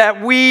that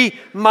we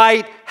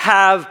might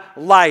have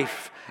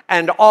life.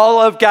 And all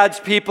of God's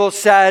people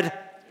said,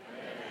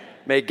 Amen.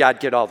 May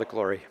God get all the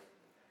glory.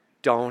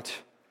 Don't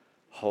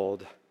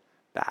hold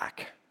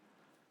back.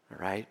 All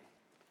right?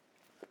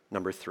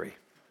 Number 3.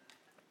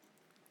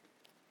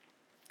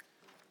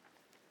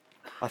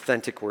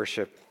 Authentic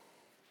worship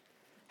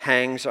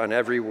hangs on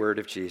every word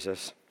of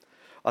Jesus.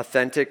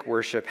 Authentic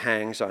worship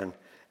hangs on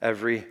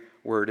every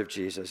word of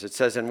Jesus. It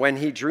says, "And when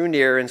he drew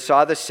near and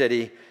saw the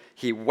city,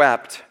 he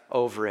wept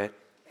over it."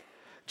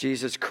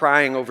 Jesus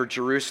crying over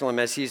Jerusalem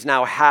as he's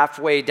now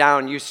halfway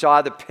down. You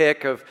saw the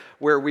pic of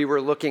where we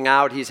were looking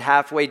out. He's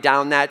halfway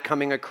down that,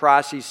 coming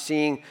across. He's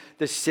seeing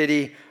the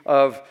city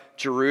of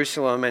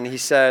Jerusalem. And he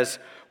says,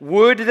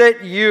 "Would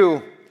that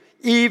you,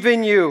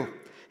 even you,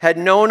 had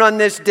known on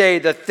this day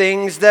the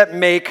things that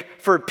make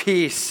for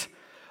peace.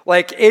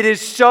 Like, it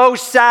is so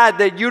sad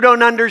that you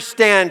don't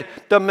understand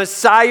the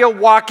Messiah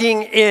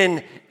walking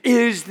in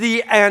is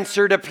the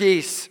answer to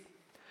peace.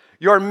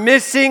 You're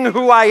missing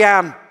who I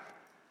am.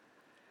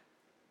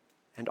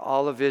 And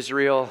all of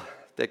Israel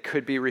that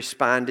could be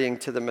responding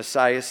to the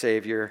Messiah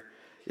Savior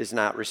is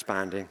not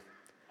responding.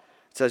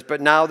 It says,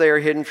 but now they are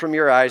hidden from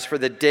your eyes, for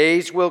the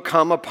days will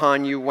come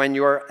upon you when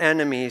your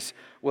enemies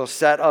will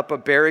set up a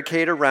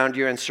barricade around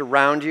you and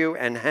surround you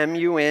and hem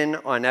you in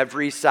on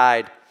every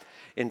side.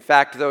 In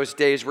fact, those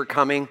days were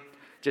coming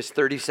just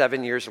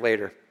 37 years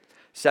later,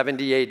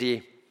 70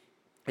 AD.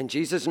 And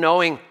Jesus,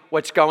 knowing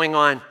what's going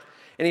on,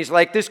 and he's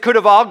like, this could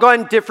have all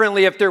gone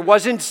differently if there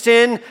wasn't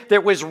sin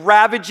that was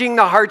ravaging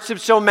the hearts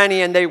of so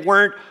many and they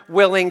weren't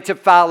willing to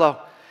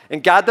follow.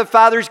 And God the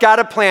Father's got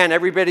a plan.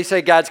 Everybody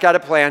say, God's got a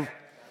plan.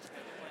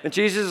 And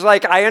Jesus is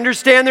like, I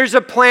understand there's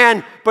a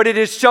plan, but it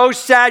is so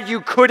sad you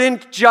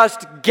couldn't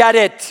just get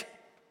it.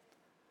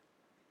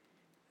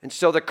 And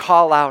so the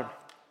call out,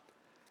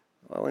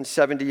 well, in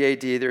 70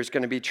 AD, there's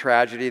going to be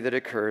tragedy that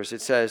occurs.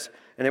 It says,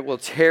 and it will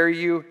tear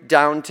you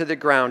down to the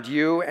ground,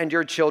 you and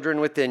your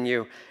children within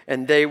you,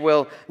 and they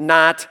will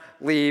not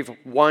leave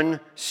one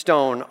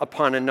stone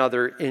upon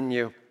another in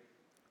you.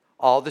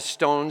 All the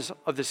stones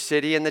of the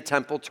city and the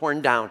temple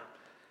torn down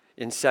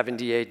in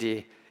 70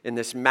 AD. In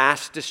this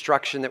mass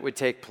destruction that would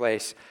take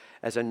place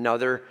as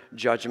another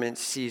judgment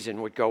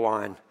season would go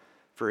on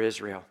for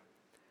Israel.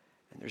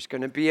 And there's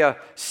going to be a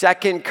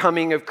second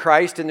coming of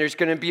Christ, and there's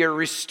going to be a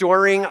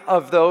restoring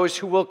of those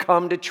who will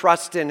come to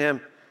trust in him.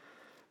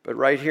 But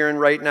right here and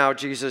right now,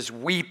 Jesus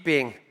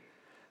weeping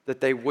that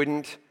they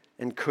wouldn't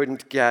and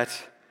couldn't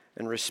get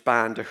and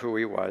respond to who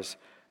he was.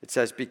 It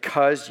says,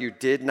 because you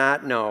did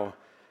not know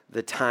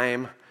the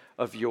time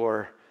of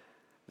your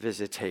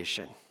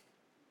visitation.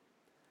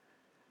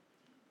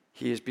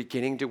 He is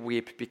beginning to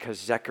weep because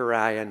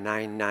Zechariah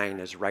 9:9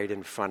 is right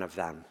in front of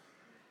them,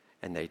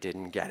 and they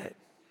didn't get it.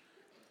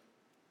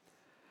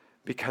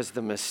 Because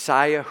the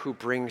Messiah who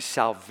brings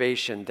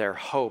salvation, their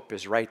hope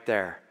is right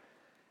there,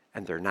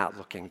 and they're not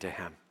looking to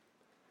him.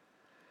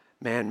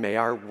 Man, may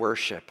our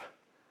worship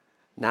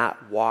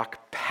not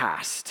walk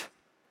past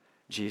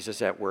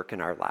Jesus at work in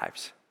our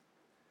lives.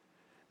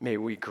 May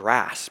we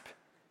grasp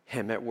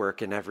him at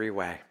work in every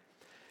way.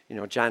 You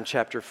know, John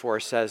chapter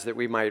 4 says that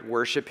we might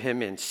worship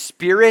him in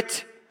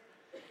spirit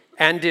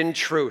and in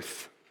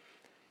truth.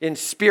 In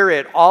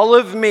spirit, all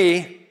of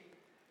me,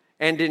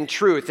 and in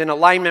truth, in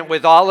alignment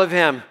with all of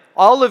him.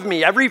 All of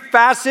me, every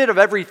facet of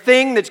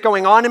everything that's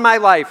going on in my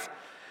life.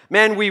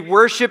 Man, we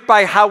worship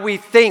by how we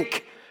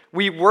think.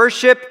 We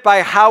worship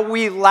by how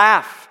we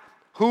laugh.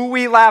 Who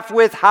we laugh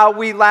with, how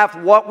we laugh,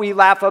 what we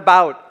laugh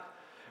about.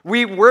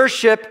 We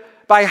worship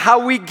by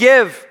how we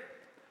give.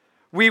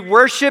 We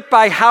worship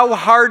by how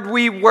hard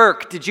we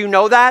work. Did you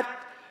know that?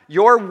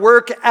 Your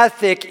work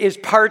ethic is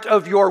part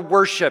of your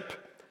worship.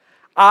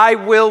 I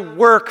will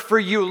work for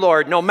you,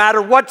 Lord. No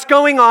matter what's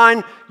going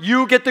on,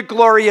 you get the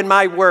glory in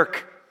my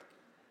work.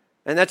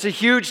 And that's a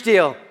huge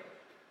deal.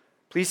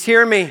 Please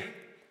hear me.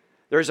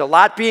 There's a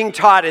lot being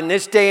taught in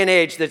this day and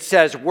age that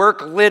says,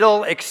 work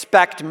little,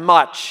 expect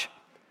much.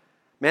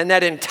 Man,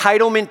 that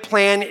entitlement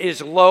plan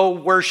is low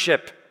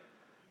worship.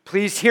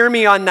 Please hear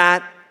me on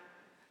that.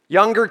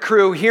 Younger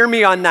crew, hear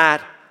me on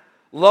that.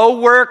 Low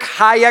work,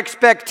 high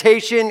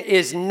expectation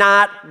is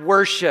not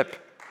worship.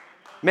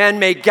 Man,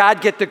 may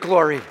God get the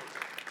glory.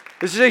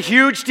 This is a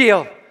huge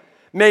deal.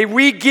 May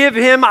we give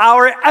him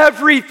our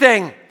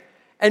everything,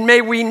 and may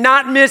we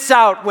not miss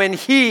out when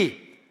he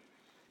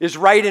is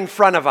right in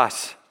front of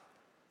us.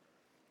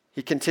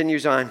 He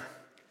continues on.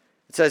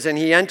 It says, and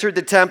he entered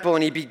the temple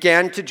and he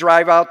began to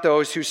drive out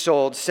those who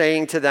sold,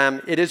 saying to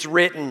them, it is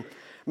written,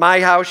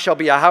 my house shall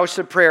be a house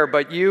of prayer,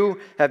 but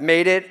you have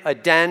made it a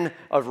den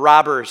of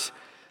robbers.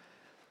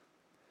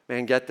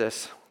 Man, get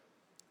this.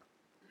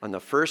 On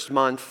the first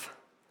month,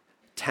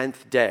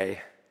 10th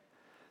day,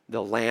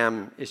 the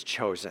lamb is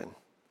chosen.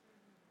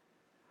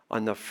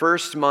 On the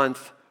first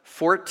month,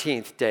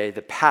 14th day,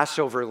 the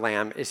Passover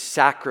lamb is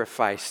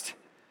sacrificed.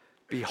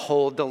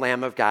 Behold the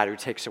Lamb of God who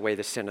takes away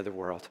the sin of the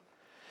world.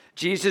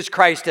 Jesus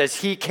Christ, as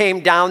he came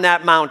down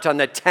that mount on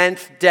the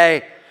 10th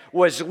day,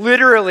 was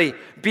literally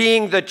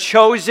being the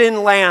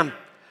chosen lamb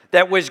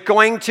that was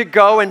going to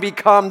go and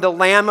become the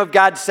Lamb of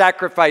God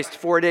sacrificed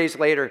 4 days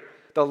later,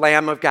 the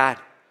Lamb of God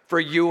for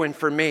you and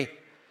for me.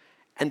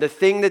 And the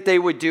thing that they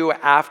would do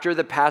after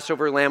the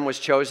Passover lamb was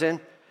chosen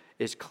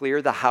is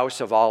clear the house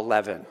of all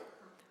leaven.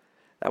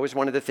 That was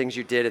one of the things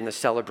you did in the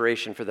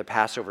celebration for the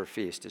Passover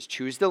feast, is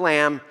choose the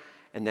lamb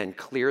and then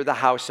clear the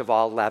house of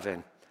all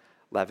leaven.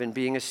 Leaven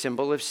being a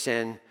symbol of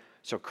sin.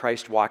 So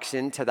Christ walks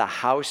into the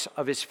house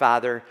of his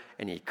Father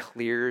and he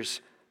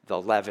clears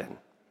the leaven.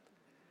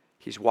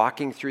 He's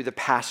walking through the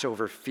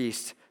Passover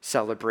feast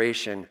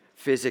celebration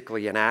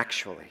physically and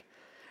actually.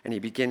 And he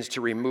begins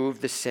to remove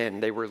the sin.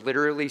 They were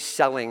literally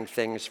selling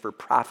things for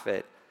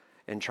profit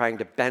and trying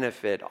to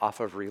benefit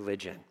off of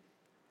religion.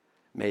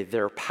 May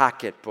their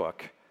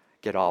pocketbook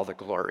get all the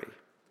glory.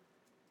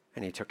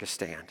 And he took a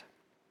stand.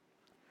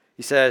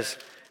 He says,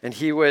 and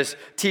he was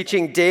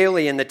teaching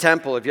daily in the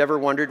temple. Have you ever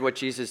wondered what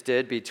Jesus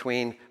did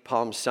between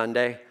Palm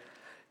Sunday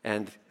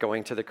and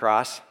going to the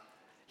cross?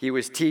 He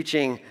was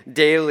teaching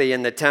daily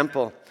in the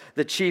temple.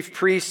 The chief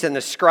priests and the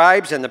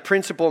scribes and the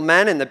principal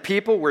men and the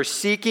people were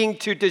seeking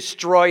to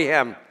destroy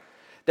him.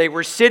 They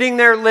were sitting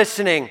there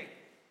listening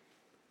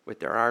with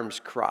their arms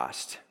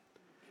crossed,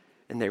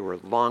 and they were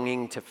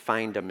longing to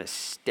find a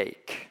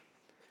mistake.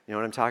 You know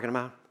what I'm talking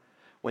about?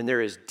 When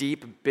there is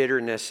deep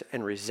bitterness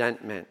and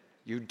resentment,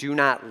 you do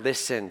not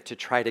listen to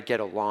try to get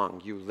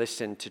along. You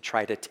listen to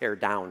try to tear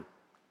down.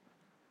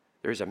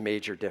 There's a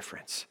major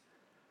difference.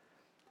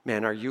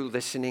 Man, are you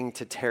listening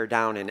to tear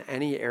down in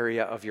any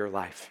area of your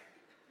life?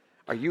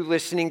 Are you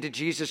listening to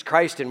Jesus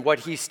Christ and what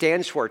he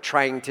stands for,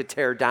 trying to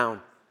tear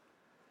down?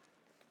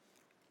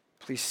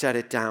 Please set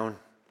it down,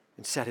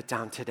 and set it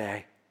down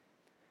today.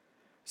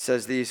 It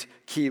says these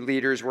key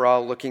leaders were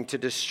all looking to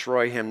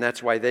destroy him.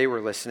 That's why they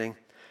were listening.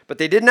 But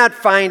they did not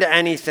find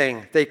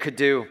anything they could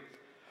do,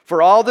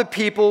 for all the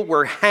people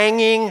were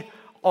hanging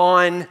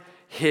on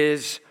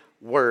his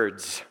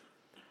words.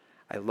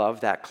 I love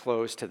that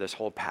close to this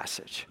whole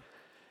passage.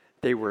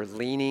 They were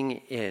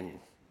leaning in.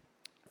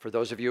 For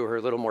those of you who are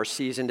a little more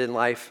seasoned in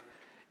life,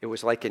 it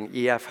was like an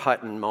E.F.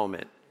 Hutton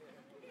moment.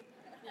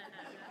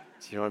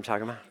 Do you know what I'm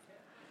talking about?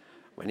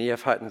 When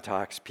E.F. Hutton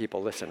talks,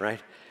 people listen,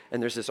 right?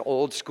 And there's this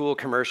old school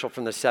commercial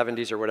from the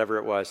 70s or whatever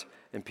it was,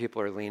 and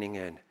people are leaning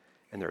in,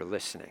 and they're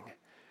listening.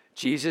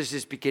 Jesus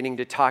is beginning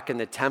to talk in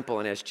the temple,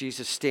 and as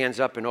Jesus stands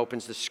up and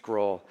opens the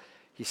scroll,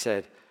 he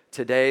said,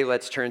 today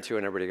let's turn to,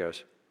 and everybody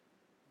goes,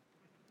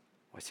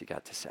 what's he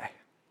got to say?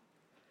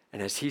 And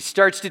as he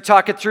starts to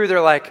talk it through, they're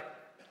like,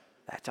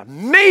 that's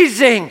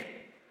amazing.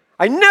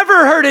 I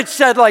never heard it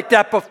said like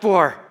that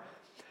before.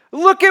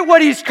 Look at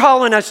what he's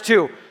calling us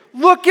to.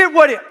 Look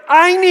at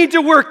I need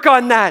to work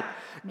on that.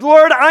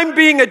 Lord, I'm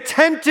being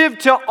attentive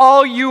to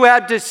all you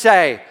had to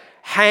say,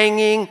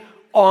 hanging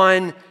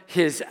on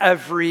his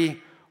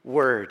every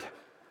word.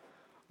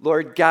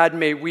 Lord God,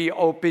 may we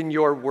open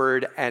your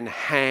word and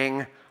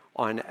hang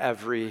on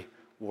every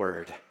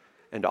word.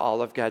 And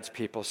all of God's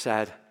people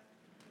said,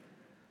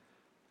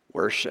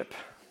 worship,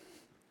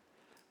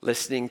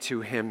 listening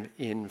to him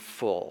in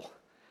full,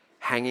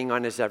 hanging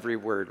on his every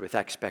word with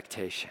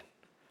expectation,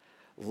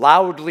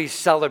 loudly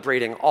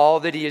celebrating all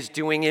that he is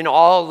doing in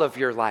all of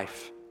your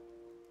life,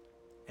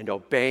 and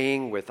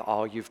obeying with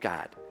all you've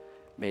got.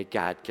 May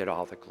God get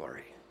all the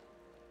glory.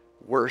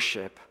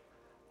 Worship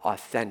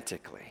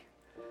authentically.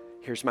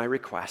 Here's my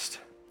request.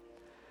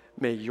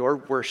 May your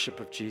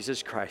worship of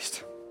Jesus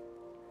Christ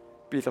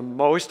be the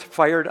most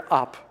fired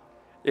up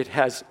it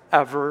has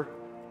ever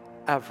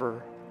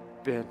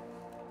been.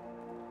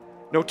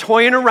 No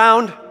toying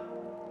around.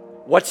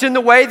 What's in the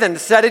way? Then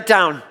set it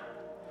down.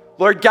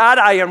 Lord God,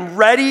 I am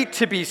ready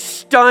to be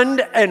stunned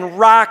and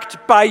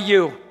rocked by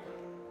you.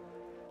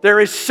 There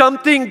is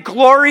something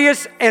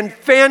glorious and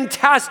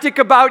fantastic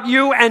about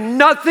you, and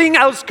nothing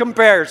else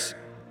compares.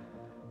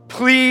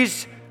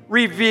 Please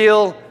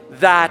reveal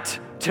that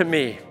to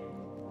me.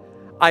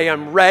 I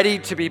am ready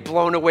to be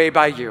blown away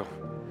by you.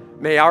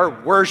 May our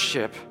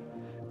worship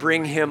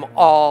bring him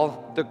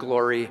all the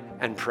glory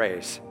and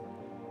praise.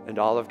 And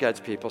all of God's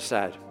people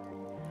said,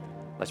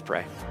 let's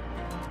pray.